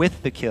objective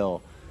with the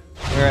kill.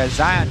 Whereas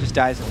Zion just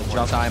dies in the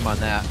jungle. Time on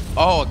that.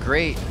 Oh,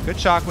 great. Good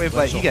shockwave,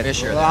 but he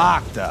gets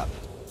locked up.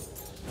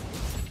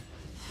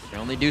 You can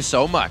only do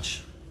so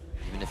much,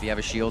 even if you have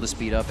a shield to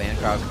speed up and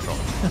crowd control.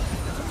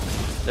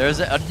 There's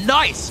a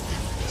nice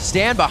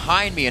stand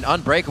behind me, and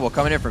Unbreakable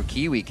coming in from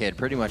KiWiKiD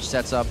pretty much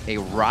sets up a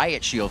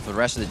riot shield for the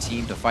rest of the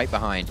team to fight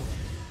behind.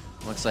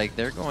 Looks like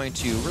they're going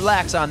to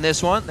relax on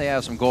this one. They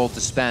have some gold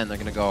to spend. They're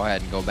going to go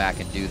ahead and go back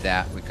and do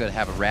that. We could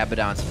have a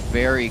Rabadon's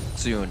very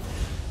soon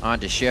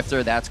onto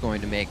Shiphtur. That's going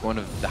to make one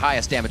of the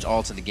highest damage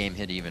ults in the game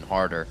hit even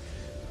harder.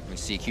 We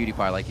see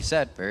Cutie-Pie, like you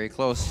said, very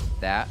close.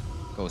 That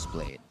Ghost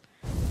Blade.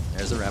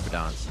 There's the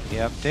Rabadons.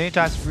 Yep,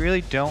 Dignitas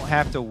really don't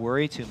have to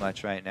worry too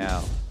much right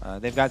now.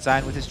 They've got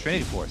Zion with his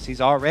Trinity Force. He's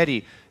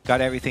already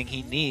got everything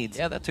he needs.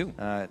 Yeah, that too.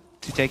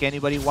 To take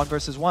anybody 1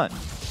 versus 1.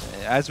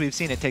 As we've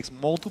seen, it takes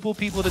multiple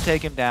people to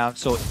take him down.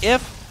 So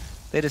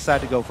if they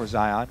decide to go for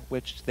Zion,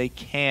 which they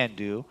can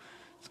do,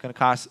 it's going to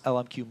cost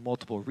LMQ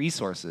multiple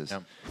resources.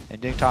 Yep.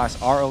 And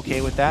Dignitas are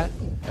okay with that.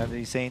 As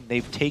he's saying,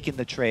 they've taken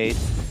the trade.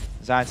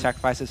 Zion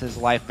sacrifices his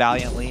life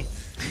valiantly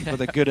for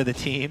the good of the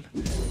team,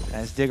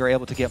 as Dig are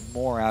able to get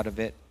more out of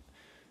it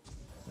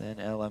than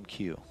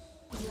LMQ.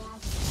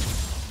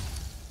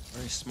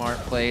 Very smart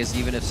plays,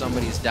 even if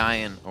somebody's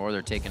dying or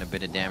they're taking a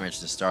bit of damage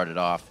to start it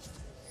off.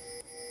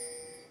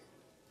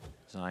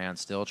 Zion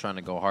still trying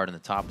to go hard in the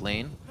top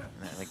lane.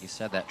 And like you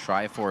said, that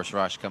Triforce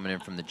rush coming in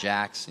from the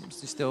Jax seems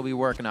to still be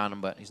working on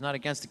him, but he's not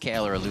against the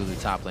Kale or a Lulu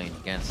top lane,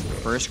 against the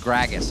first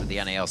Gragas of the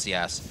NA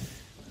LCS.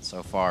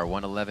 So far,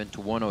 111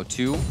 to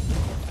 102.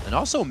 And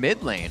also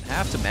mid lane,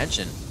 have to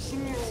mention.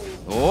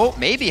 Oh,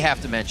 maybe have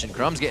to mention.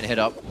 Crumbzz getting hit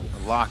up,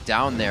 locked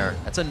down there.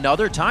 That's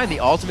another time the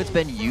ultimate's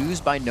been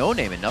used by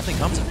NoName and nothing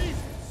comes of it.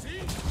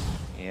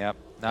 Yep,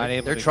 not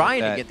able. They're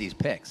trying to get these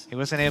picks. He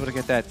wasn't able to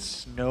get that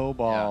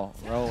snowball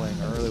rolling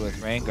early with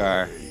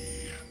Rengar.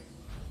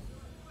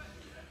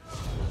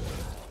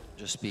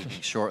 Just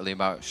speaking shortly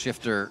about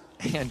Shiphtur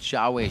and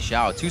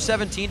XiaoWeiXiao.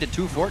 217 to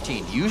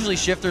 214. Usually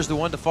Shifter's the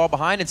one to fall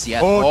behind in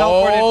CS.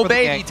 Oh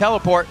baby,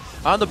 teleport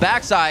on the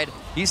backside.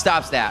 He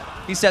stops that.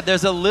 He said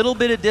there's a little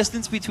bit of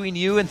distance between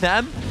you and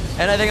them,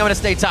 and I think I'm going to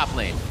stay top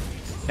lane.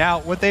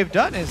 Now, what they've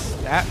done is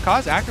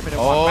cause Ackerman to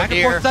walk back and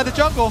dear. forth inside the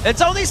jungle.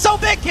 It's only so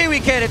big,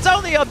 KiWiKiD. It's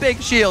only a big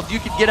shield. You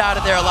can get out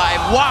of there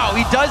alive. Wow,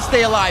 he does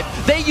stay alive.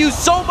 They use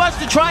so much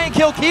to try and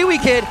kill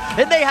KiWiKiD,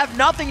 and they have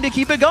nothing to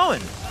keep it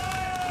going.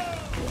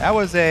 That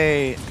was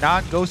a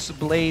non-Ghost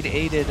Blade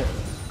aided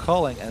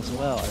culling as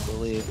well, I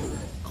believe.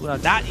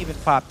 Cooldown not even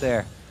popped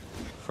there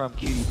from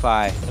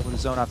Cutie-Pie. Able to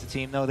zone off the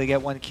team, though. They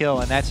get 1 kill,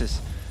 and that's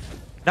just...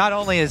 Not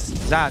only is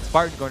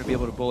ZionSpartan going to be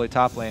able to bully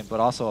top lane, but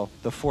also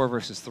the 4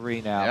 versus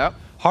 3 now. Yep.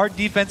 Hard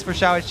defense for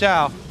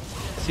XiaoWeiXiao.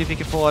 See if he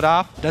can pull it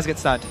off. Does get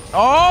stunned.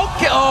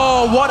 Okay.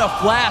 Oh, what a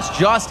flash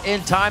just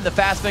in time. The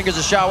fast fingers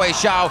of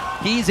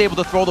XiaoWeiXiao. He's able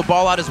to throw the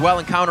ball out as well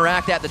and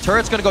counteract that. The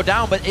turret's going to go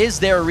down, but is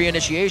there a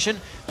reinitiation?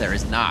 There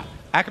is not.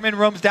 Ackerman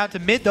roams down to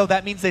mid, though.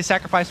 That means they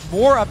sacrifice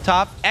more up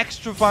top.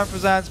 Extra farm for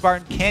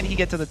ZionSpartan. Can he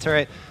get to the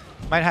turret?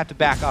 Might have to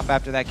back off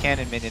after that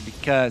cannon minion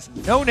because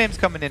NoName's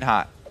coming in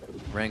hot.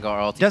 Rengar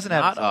ulti doesn't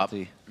have not up.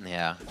 Ulti.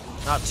 Yeah,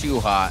 not too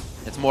hot.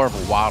 It's more of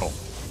a waddle.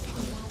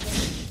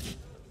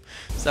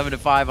 7 to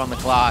 5 on the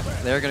clock.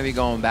 They're going to be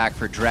going back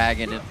for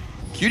Dragon. And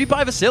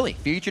Cutie-Pie Vasilii,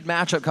 featured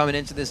matchup coming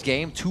into this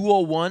game.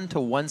 201 to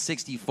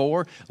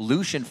 164.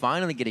 Lucian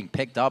finally getting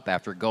picked up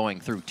after going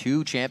through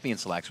 2 champion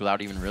selects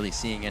without even really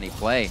seeing any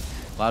play.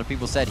 A lot of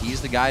people said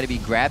he's the guy to be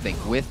grabbing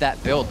with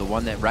that build, the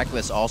one that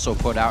Reckless also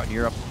put out in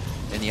Europe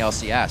in the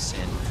LCS,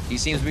 and he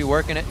seems to be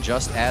working it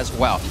just as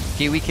well.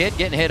 KiWiKiD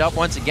getting hit up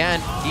once again.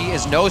 He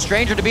is no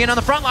stranger to being on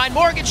the front line.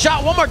 Morgan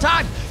shot one more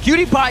time.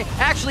 Cutie-Pie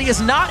actually is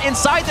not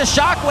inside the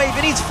shockwave,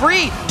 and he's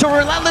free to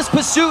relentless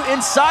pursuit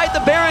inside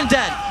the Baron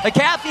Den. A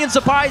Cathian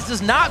surprise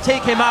does not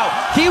take him out.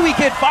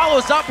 KiWiKiD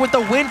follows up with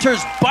the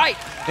Winter's Bite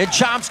and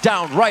chomps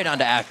down right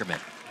onto Ackerman.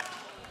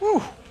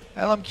 Whew.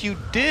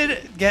 LMQ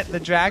did get the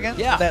Dragon,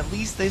 but at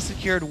least they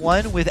secured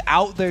 1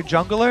 without their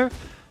jungler.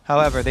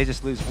 However, they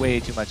just lose way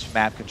too much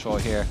map control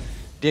here.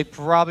 Dig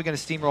probably going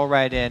to steamroll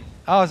right in.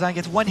 Oh, Zion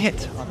gets 1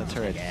 hit on the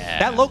turret. Yeah.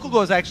 That local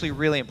goal is actually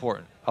really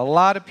important. A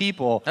lot of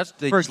people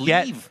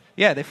forget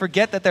Yeah, they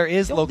forget that there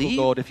is You'll local leave?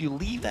 gold. If you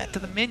leave that to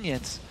the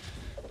minions,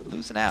 you're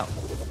losing out.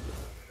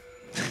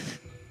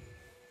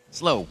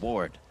 Slow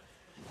ward.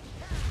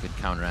 Good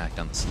counteract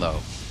on the slow.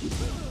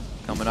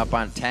 Coming up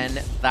on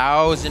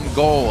 10,000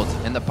 gold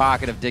in the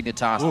pocket of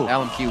Dignitas. Ooh.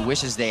 LMQ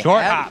wishes they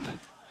Short had. hop.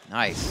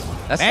 Nice.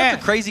 That's Man.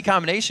 such a crazy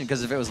combination,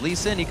 because if it was Lee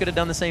Sin, he could have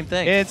done the same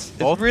thing. It's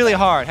really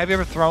hard. Have you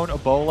ever thrown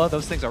Ebola?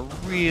 Those things are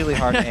really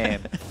hard to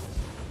aim.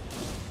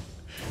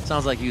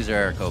 Sounds like user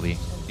error, Kobe.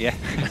 Yeah,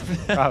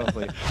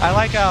 probably. I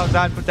like how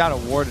Zion put down a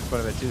ward in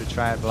front of it, too, to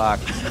try and block.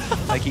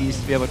 Like he used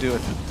to be able to do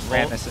with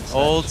Rammus and such.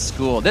 Old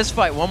school. This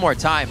fight, one more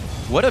time.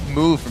 What a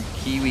move from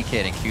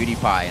KiWiKiD and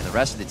QtPie and the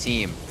rest of the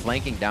team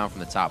flanking down from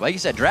the top. Like you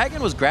said,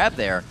 Dragon was grabbed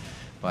there,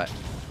 but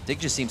Dig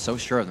just seems so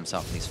sure of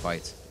themselves in these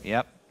fights.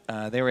 Yep.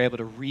 They were able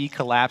to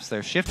re-collapse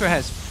there. Shiphtur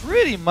has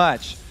pretty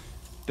much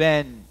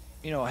been,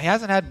 he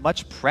hasn't had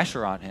much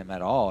pressure on him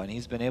at all, and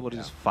he's been able to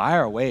just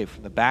fire away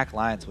from the back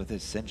lines with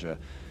his Syndra.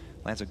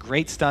 Lands a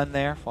great stun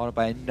there, followed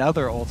by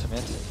another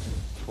ultimate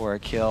for a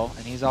kill,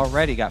 and he's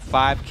already got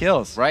 5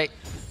 kills. Right.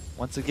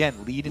 Once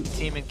again, leading the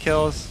team in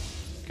kills.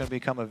 Going to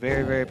become a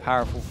very, very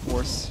powerful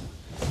force.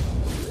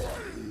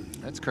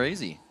 That's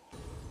crazy.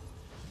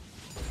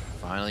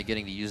 Finally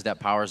getting to use that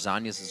power.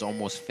 Zanyas is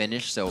almost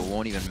finished, so it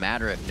won't even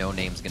matter if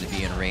NoName's going to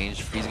be in range.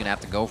 He's going to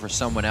have to go for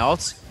someone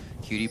else.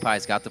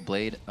 QtPie's got the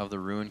Blade of the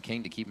Ruined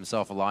King to keep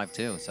himself alive,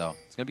 too, so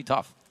it's going to be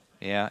tough.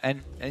 Yeah,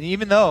 and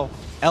even though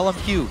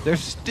LMQ, they're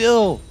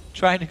still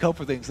trying to go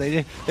for things.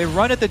 They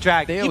run at the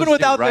dragon, even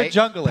without their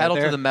jungler. Pedal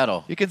to the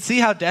metal. You can see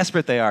how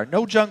desperate they are.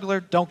 No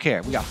jungler, don't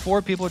care. We got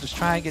 4 people just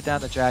trying to get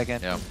down the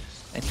dragon. Yep.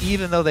 And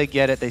even though they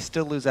get it, they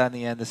still lose out in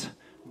the end. This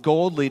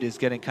gold lead is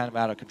getting kind of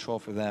out of control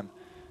for them.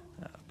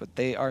 But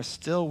they are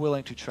still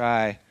willing to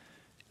try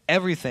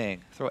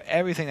everything, throw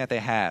everything that they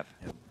have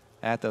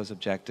at those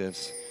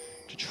objectives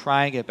to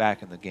try and get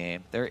back in the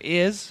game. There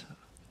is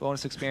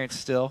bonus experience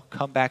still,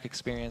 comeback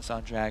experience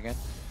on Dragon.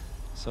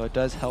 So it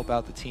does help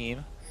out the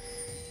team.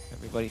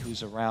 Everybody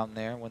who's around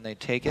there when they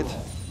take it.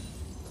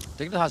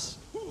 Dignitas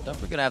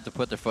definitely going to have to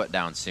put their foot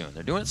down soon.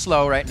 They're doing it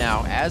slow right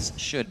now, as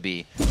should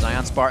be.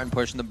 ZionSpartan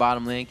pushing the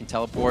bottom lane, can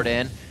teleport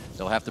in.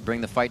 They'll have to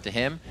bring the fight to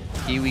him.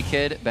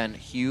 KiWiKiD been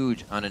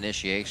huge on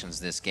initiations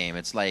this game.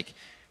 It's like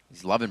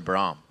he's loving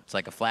Braum. It's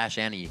like a Flash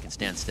Annie you can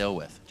stand still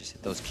with. Just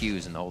hit those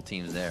Qs and the whole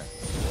team's there.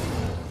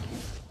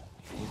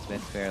 He's been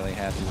fairly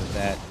happy with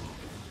that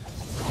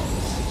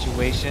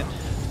situation.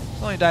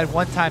 He's only died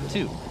 1 time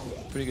too.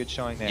 Pretty good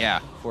showing there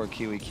for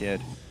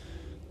KiWiKiD.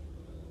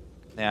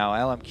 Now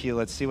LMQ,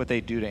 let's see what they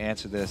do to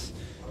answer this.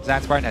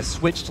 ZionSpartan has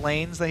switched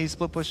lanes that he's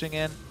split pushing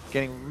in,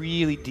 getting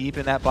really deep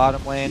in that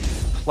bottom lane.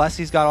 Plus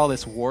he's got all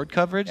this ward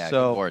coverage,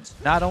 so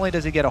not only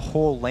does he get a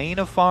whole lane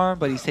of farm,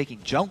 but he's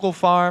taking jungle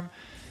farm.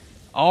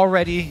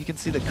 Already you can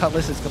see the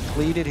Cutlass is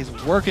completed. He's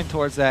working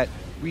towards that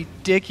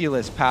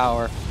ridiculous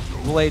power,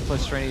 Blade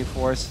plus Trinity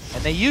Force,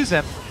 and they use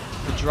him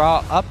to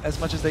draw up as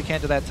much as they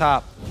can to that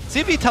top. See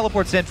if he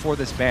teleports in for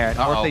this Baron,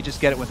 or if they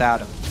just get it without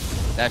him.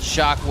 That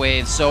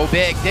shockwave so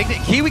big.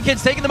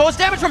 KiWiKid's taking the most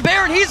damage from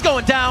Baron. He's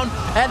going down,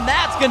 and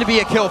that's going to be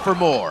a kill for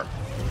more.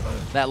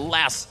 That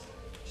last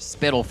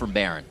spittle from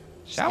Baron.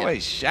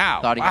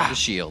 XiaoWeiXiao. Thought he got the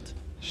shield.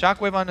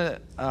 Shockwave on the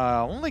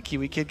only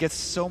KiWiKiD gets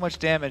so much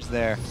damage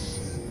there.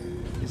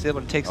 He's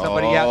able to take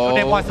somebody out.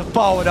 NoName wants to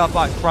follow it up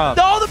on Crumbzz.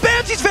 Oh, the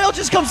Banshee's Veil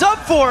just comes up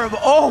for him.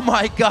 Oh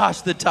my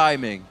gosh, the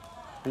timing.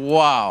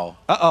 Wow.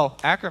 Uh-oh.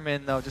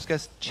 Ackerman, though, just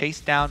gets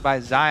chased down by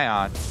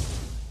Zion.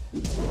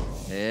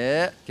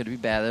 Yeah, could be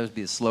bad. That would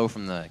be slow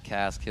from the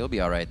cask. He'll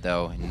be all right,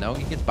 though. No,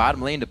 he gets bottom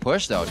lane to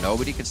push, though.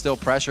 Nobody can still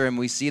pressure him.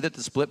 We see that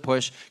the split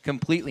push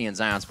completely in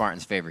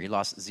ZionSpartan's favor. He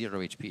lost 0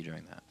 HP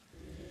during that.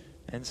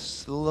 And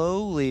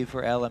slowly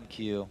for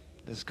LMQ,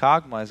 this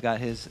Kog'Maw has got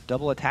his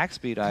double attack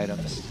speed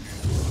items.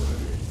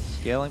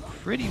 Scaling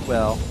pretty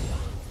well,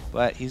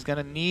 but he's going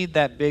to need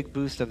that big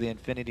boost of the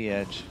Infinity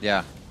Edge.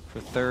 Yeah. For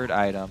 3rd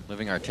item.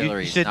 Living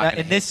Artillery should not,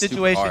 in this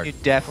situation, you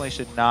definitely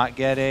should not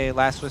get a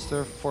Last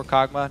Twister for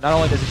Kog'Maw. Not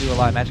only does it do a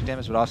lot of magic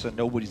damage, but also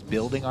nobody's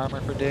building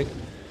armor for Dig.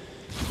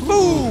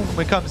 Boom!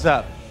 It comes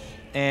up.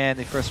 And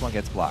the first one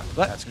gets blocked.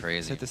 But that's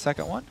crazy. Hit the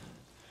second one.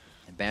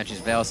 And Banshee's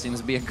Veil seems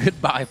to be a good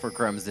buy for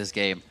Crumbzz this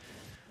game.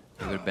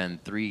 It would have been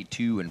 3,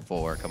 2, and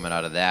 4 coming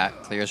out of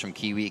that. Clears from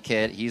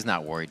KiWiKiD. He's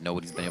not worried.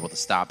 Nobody's been able to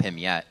stop him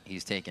yet.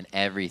 He's taken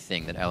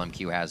everything that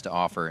LMQ has to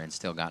offer and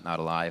still gotten out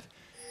alive.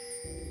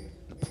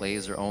 The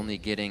plays are only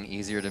getting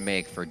easier to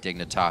make for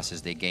Dignitas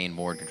as they gain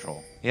more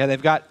control. Yeah, they've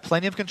got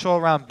plenty of control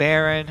around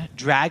Baron.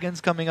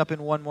 Dragon's coming up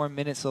in 1 more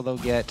minute, so they'll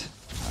get...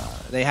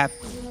 they have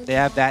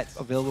that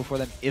available for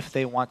them if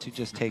they want to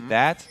just take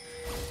that.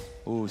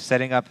 Ooh,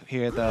 setting up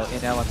here, though, in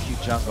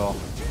LMQ jungle.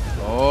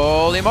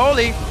 Holy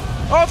moly!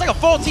 Oh, it's like a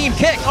full team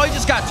kick. Oh, he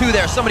just got 2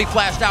 there. Somebody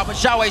flashed out, but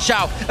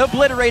XiaoWeiXiao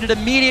obliterated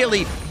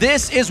immediately.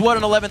 This is what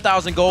an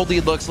 11,000 gold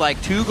lead looks like.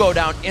 2 go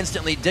down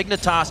instantly.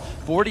 Dignitas,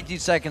 42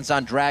 seconds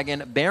on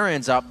Dragon.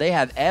 Baron's up. They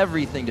have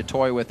everything to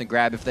toy with and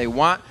grab if they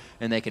want,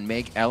 and they can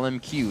make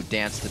LMQ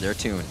dance to their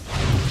tune.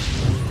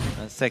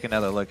 Let's take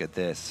another look at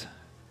this.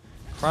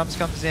 Crumbzz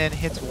comes in,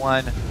 hits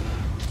 1.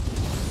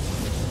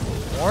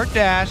 More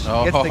dash,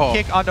 gets the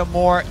kick onto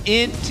more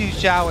into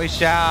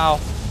XiaoWeiXiao.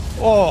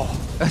 Oh.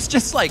 It's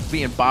just like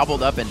being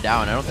bobbled up and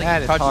down. I don't think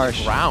it touches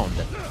the ground.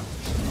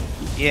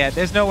 Yeah,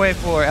 there's no way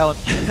for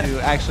LMQ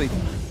to actually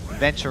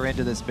venture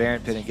into this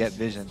Baron Pit and get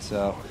vision.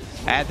 So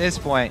at this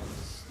point,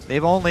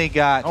 they've only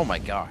got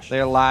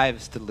their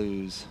lives to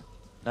lose.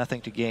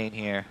 Nothing to gain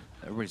here.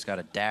 Everybody's got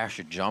a dash,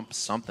 a jump,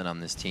 something on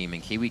this team,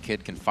 and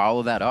KiWiKiD can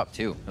follow that up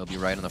too. He'll be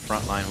right on the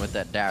front line with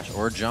that dash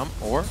or jump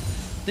or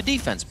the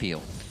defense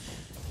peel.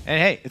 And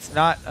hey, it's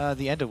not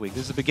the end of the week.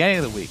 This is the beginning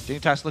of the week.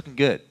 Dignitas looking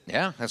good.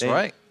 Yeah, that's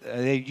right.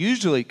 They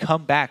usually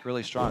come back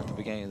really strong at the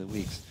beginning of the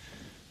weeks.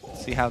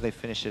 Let's see how they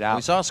finish it out.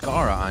 We saw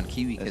Skara on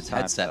KiWiKiD's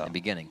headset in the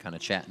beginning, kind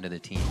of chatting to the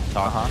team,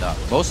 talking it up.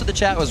 Most of the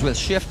chat was with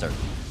Shiphtur.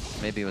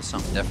 Maybe it was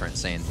something different,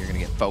 saying you're going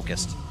to get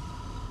focused.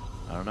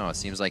 I don't know. It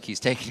seems like he's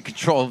taking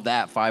control of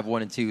that.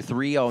 5-1 and 2,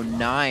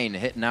 309,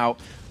 hitting out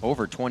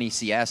over 20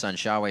 CS on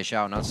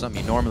XiaoWeiXiao. Not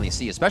something you normally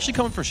see, especially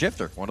coming from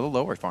Shiphtur, one of the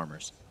lower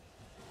farmers.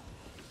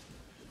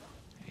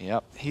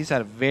 Yep, he's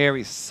had a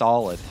very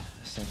solid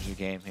Syndra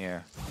game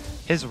here.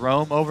 His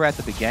roam over at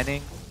the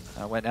beginning,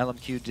 when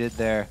LMQ did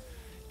their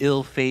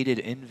ill-fated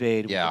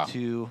invade with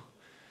two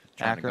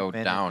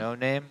ackerman and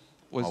NoName,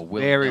 was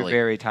very,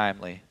 very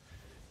timely.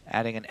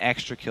 Adding an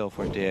extra kill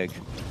for Dig.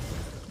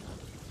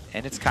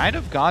 And it's kind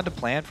of gone to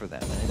plan for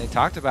them. I mean, they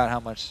talked about how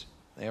much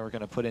they were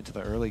going to put into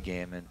the early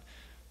game, and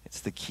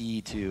it's the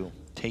key to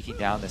taking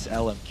down this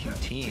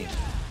LMQ team.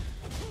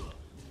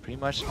 Pretty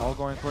much all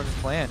going according to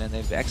plan, and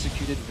they've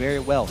executed very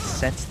well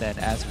since then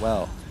as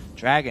well.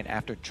 Dragon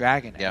after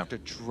dragon after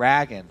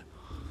dragon.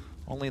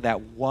 Only that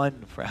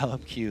one for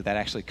LMQ that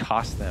actually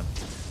cost them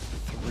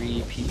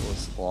 3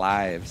 people's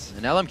lives.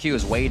 And LMQ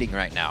is waiting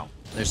right now.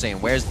 They're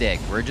saying, where's Dig?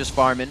 We're just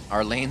farming.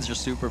 Our lanes are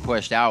super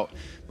pushed out.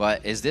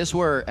 But is this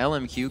where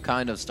LMQ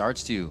kind of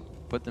starts to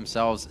put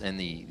themselves in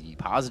the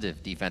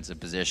positive defensive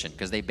position?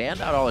 Because they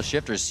banned out all of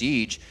Shiphtur's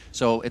siege,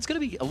 so it's going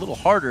to be a little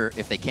harder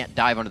if they can't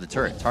dive under the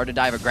turret. It's hard to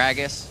dive a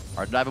Gragas,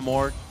 hard to dive a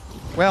Morg.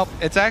 Well,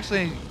 it's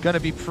actually going to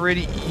be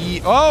pretty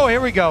Oh, here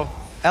we go.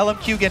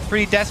 LMQ getting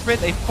pretty desperate.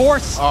 They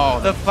force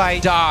the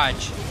fight.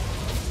 Dodge.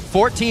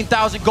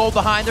 14,000 gold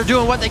behind. They're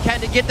doing what they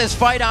can to get this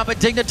fight on, but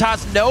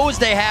Dignitas knows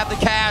they have the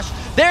cash.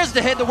 There's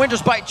the hit. The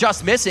Winter's Bite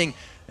just missing.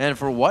 And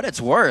for what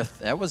it's worth,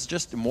 that was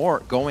just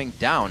more going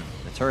down.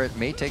 The turret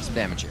may take some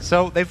damage here.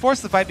 So they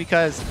forced the fight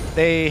because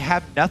they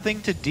have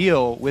nothing to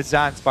deal with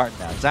ZionSpartan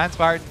now.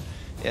 ZionSpartan,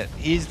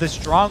 he's the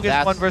strongest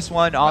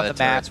 1v1 on the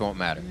map. Won't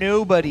matter.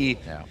 Nobody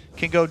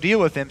can go deal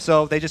with him,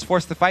 so they just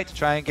force the fight to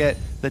try and get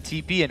the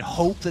TP and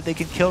hope that they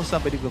can kill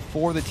somebody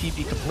before the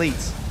TP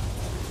completes.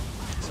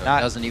 So it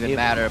doesn't even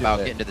matter about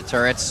getting to the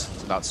turrets.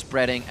 It's about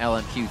spreading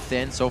LMQ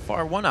thin. So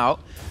far, 1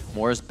 out.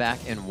 Moore's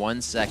back in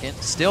 1 second.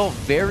 Still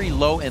very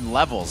low in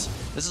levels.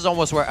 This is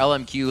almost where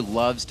LMQ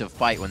loves to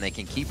fight, when they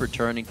can keep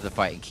returning to the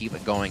fight and keep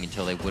it going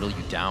until they whittle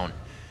you down.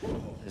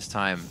 This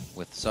time,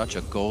 with such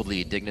a gold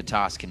lead,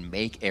 Dignitas can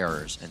make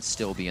errors and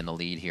still be in the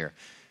lead here.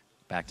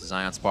 Back to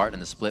ZionSpartan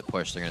and the split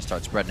push. They're going to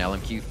start spreading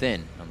LMQ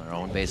thin on their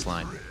own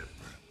baseline.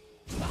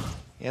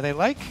 Yeah, they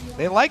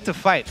like to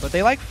fight, but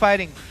they like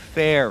fighting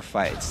fair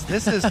fights.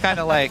 This is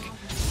kind of like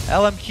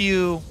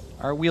LMQ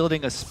are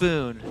wielding a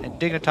spoon and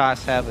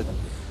Dignitas have an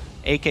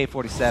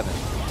AK-47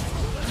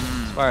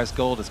 as far as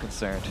gold is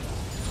concerned.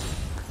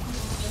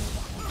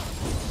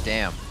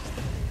 Damn.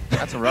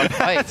 That's a rough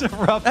fight. That's a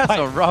rough fight. That's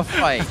a rough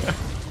fight.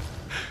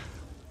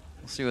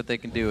 We'll see what they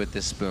can do with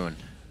this spoon.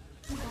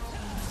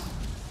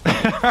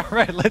 All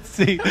right, let's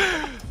see.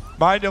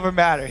 Mind over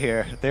matter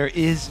here. There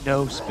is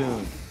no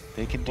spoon.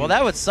 They can do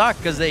that would suck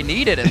because they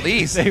need it at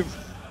least. They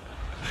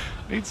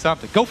need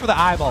something. Go for the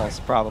eyeballs,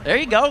 probably. There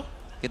you go.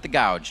 Get the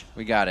gouge.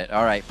 We got it.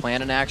 All right,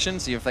 plan in action.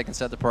 See if they can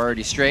set the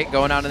priority straight.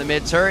 Going on to the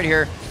mid turret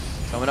here.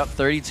 Coming up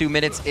 32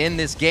 minutes in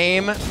this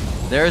game.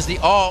 There's the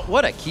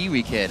what a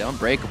KiWiKiD.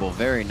 Unbreakable.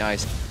 Very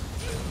nice.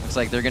 Looks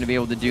like they're going to be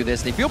able to do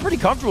this. They feel pretty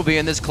comfortable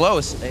being this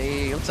close.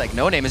 Looks like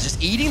NoName is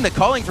just eating the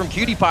culling from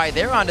QTPie.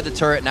 They're onto the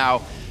turret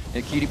now.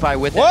 And QTPie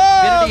with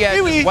Infinity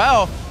Edge as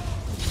well.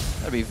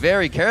 Gotta be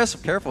very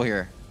careful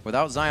here.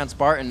 Without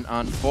ZionSpartan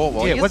on full.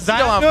 Well, he's still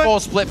on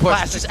full split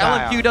push. Just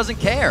LMQ doesn't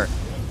care.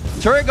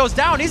 Turret goes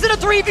down. He's in a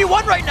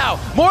 3v1 right now.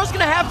 Moore's going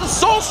to have to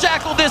soul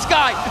shackle this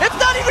guy. It's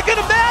not even going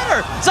to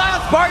matter.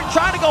 ZionSpartan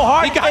trying to go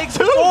hard. He takes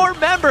 4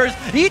 members.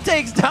 He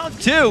takes down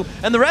 2.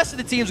 And the rest of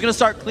the team's going to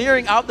start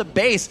clearing out the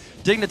base.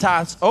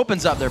 Dignitas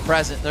opens up their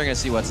present. They're going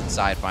to see what's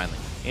inside finally.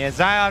 Yeah,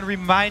 Zion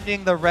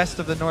reminding the rest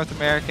of the North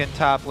American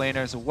top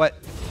laners what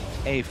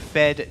a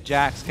fed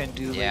Jax can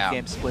do late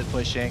game split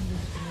pushing.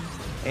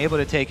 Able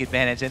to take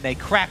advantage, and they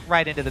crack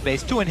right into the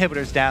base. 2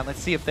 inhibitors down. Let's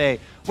see if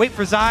they wait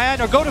for Zion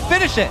or go to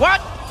finish it.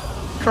 What?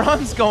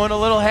 Crumbzz going a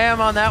little ham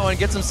on that one.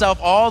 Gets himself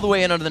all the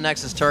way in under the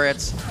Nexus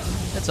turrets.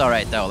 It's all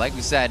right, though. Like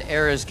we said,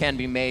 errors can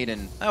be made,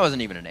 and that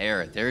wasn't even an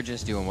error. They're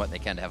just doing what they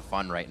can to have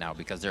fun right now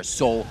because they're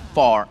so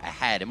far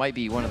ahead. It might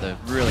be one of the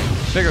really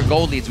bigger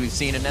gold leads we've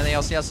seen in NA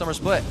LCS Summer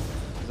Split.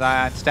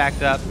 Zion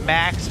stacked up.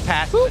 Max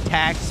passive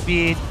attack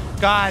speed.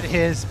 Got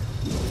his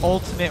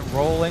ultimate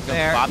rolling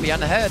there. Bobby on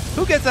the head.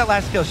 Who gets that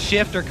last kill?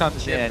 Shiphtur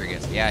comes in. Shiphtur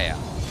gets, yeah.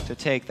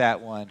 to take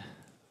that one.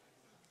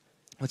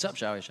 What's up,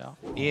 XiaoWeiXiao?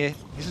 Yeah,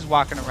 he's just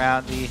walking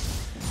around the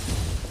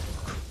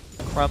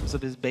crumbs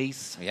of his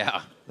base.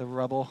 Yeah. The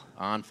rubble.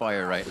 On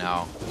fire right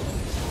now.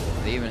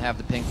 They even have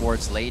the pink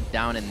wards laid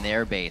down in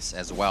their base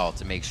as well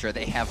to make sure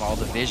they have all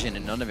the vision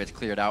and none of it's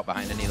cleared out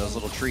behind any of those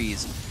little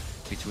trees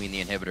between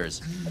the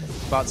inhibitors.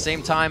 About the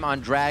same time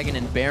on Dragon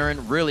and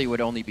Baron, really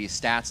would only be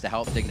stats to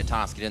help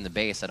Dignitas get in the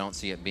base. I don't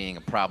see it being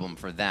a problem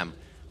for them,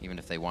 even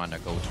if they want to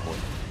go toward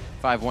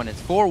 5-1 and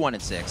 4-1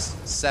 and 6,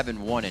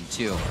 7-1 and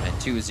 2, and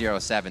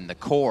 2-0-7, the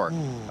core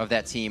of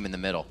that team in the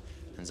middle.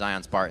 And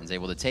ZionSpartan's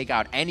able to take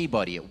out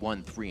anybody at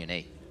 1-3 and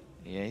 8.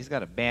 Yeah, he's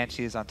got a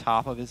Banshees on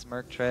top of his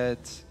Merc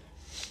Treads.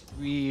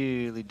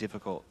 Really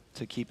difficult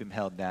to keep him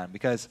held down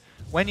because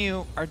when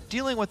you are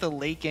dealing with a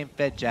late game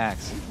fed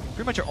Jax,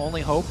 pretty much your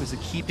only hope is to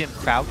keep him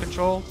crowd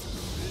controlled.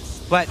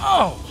 But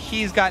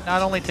he's got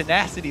not only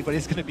tenacity, but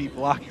he's going to be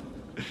blocking.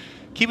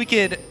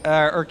 KiWiKiD,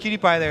 or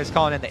PewDiePie there is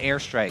calling in the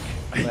airstrike,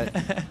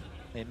 but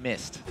they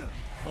missed.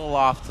 A little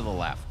off to the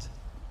left.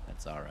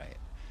 That's all right.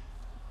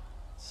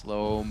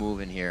 Slow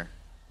moving here.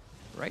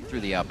 Right through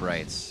the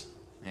uprights.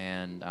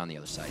 And on the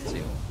other side,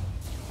 too.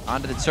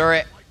 Onto the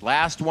turret.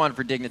 Last one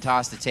for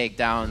Dignitas to take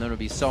down. There will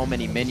be so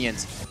many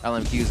minions.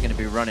 LMQ is going to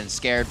be running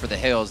scared for the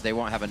hills. They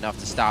won't have enough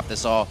to stop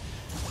this all.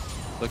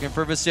 Looking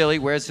for Vasilii.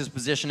 Where's his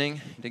positioning?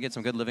 Did get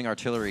some good living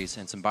artilleries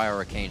and some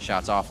bio-arcane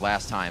shots off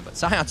last time. But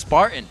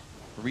ZionSpartan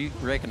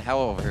raking hell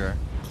over here.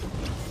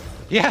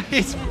 Yeah,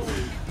 he's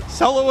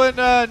soloing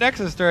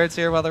Nexus turrets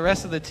here while the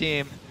rest of the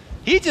team,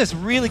 he just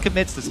really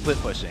commits to split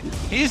pushing.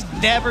 He's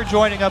never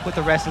joining up with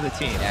the rest of the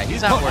team. Yeah,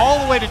 he's going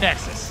all the way to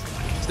Nexus.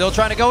 Still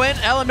trying to go in.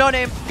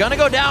 NoName gonna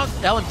go down.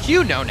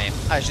 LMQ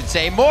NoName, I should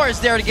say. Moore is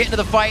there to get into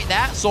the fight.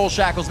 That Soul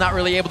Shackle's not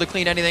really able to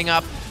clean anything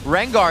up.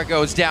 Rengar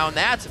goes down.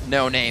 That's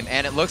NoName.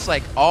 And it looks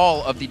like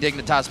all of the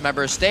Dignitas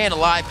members staying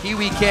alive.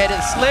 KiWiKiD,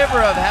 a sliver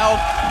of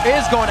health,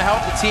 is going to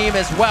help the team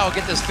as well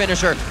get this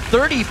finisher.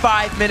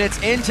 35 minutes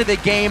into the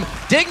game.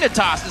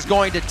 Dignitas is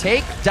going to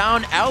take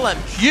down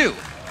LMQ.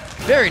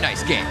 Very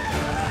nice game.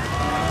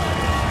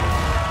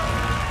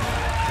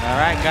 All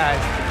right, guys.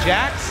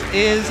 Jax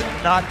is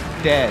not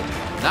dead.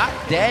 Not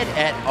dead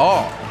at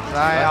all.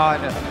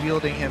 Zion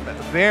wielding him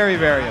very,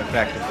 very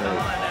effectively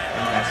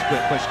in that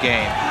split push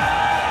game.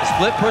 The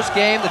split push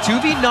game, the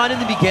 2v none in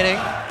the beginning,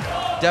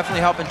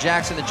 definitely helping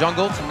Jax in the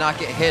jungle to not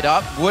get hit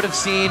up. Would have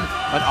seen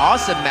an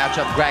awesome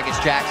matchup,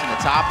 Gragas Jax in the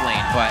top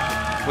lane,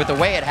 but with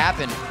the way it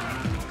happened,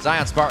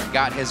 ZionSpartan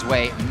got his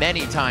way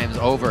many times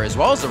over, as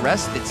well as the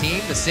rest of the team.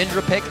 The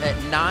Syndra pick at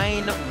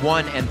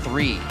 9-1 and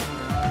 3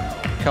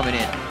 coming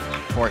in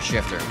for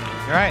Shiphtur.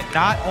 All right,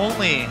 not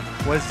only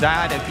was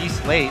Zion a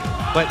beast late,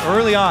 but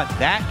early on,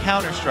 that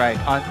counter-strike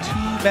on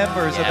 2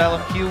 members of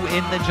LMQ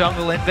in the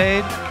jungle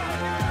invade,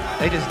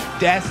 they just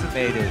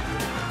decimated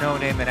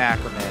NoName and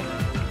Ackerman.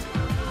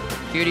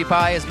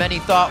 PewDiePie, as many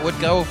thought, would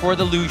go for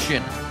the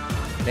Lucian.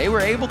 They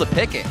were able to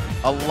pick it.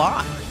 A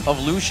lot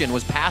of Lucian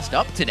was passed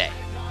up today.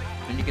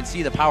 And you can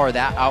see the power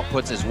that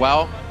outputs as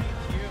well.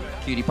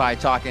 PewDiePie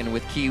talking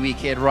with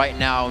KiWiKiD right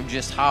now, and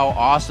just how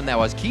awesome that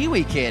was.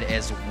 KiWiKiD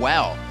as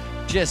well.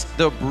 Just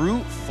the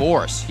brute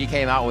force he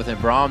came out with in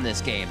Braum this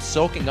game,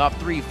 soaking up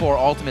 3-4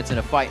 ultimates in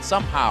a fight,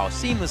 somehow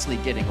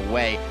seamlessly getting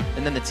away,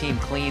 and then the team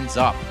cleans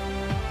up.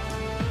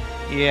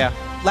 Yeah,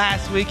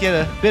 last week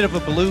had a bit of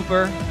a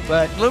blooper,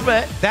 but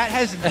that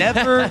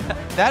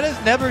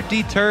has never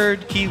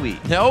deterred Kiwi.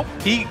 Nope.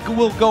 He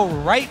will go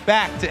right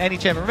back to any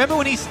champion. Remember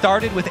when he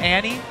started with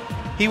Annie?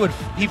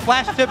 He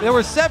flashed tib. There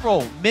were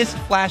several missed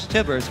flash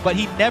tibbers, but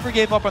he never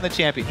gave up on the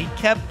champion. He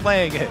kept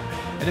playing it,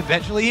 and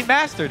eventually he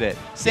mastered it.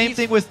 Same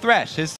thing with Thresh.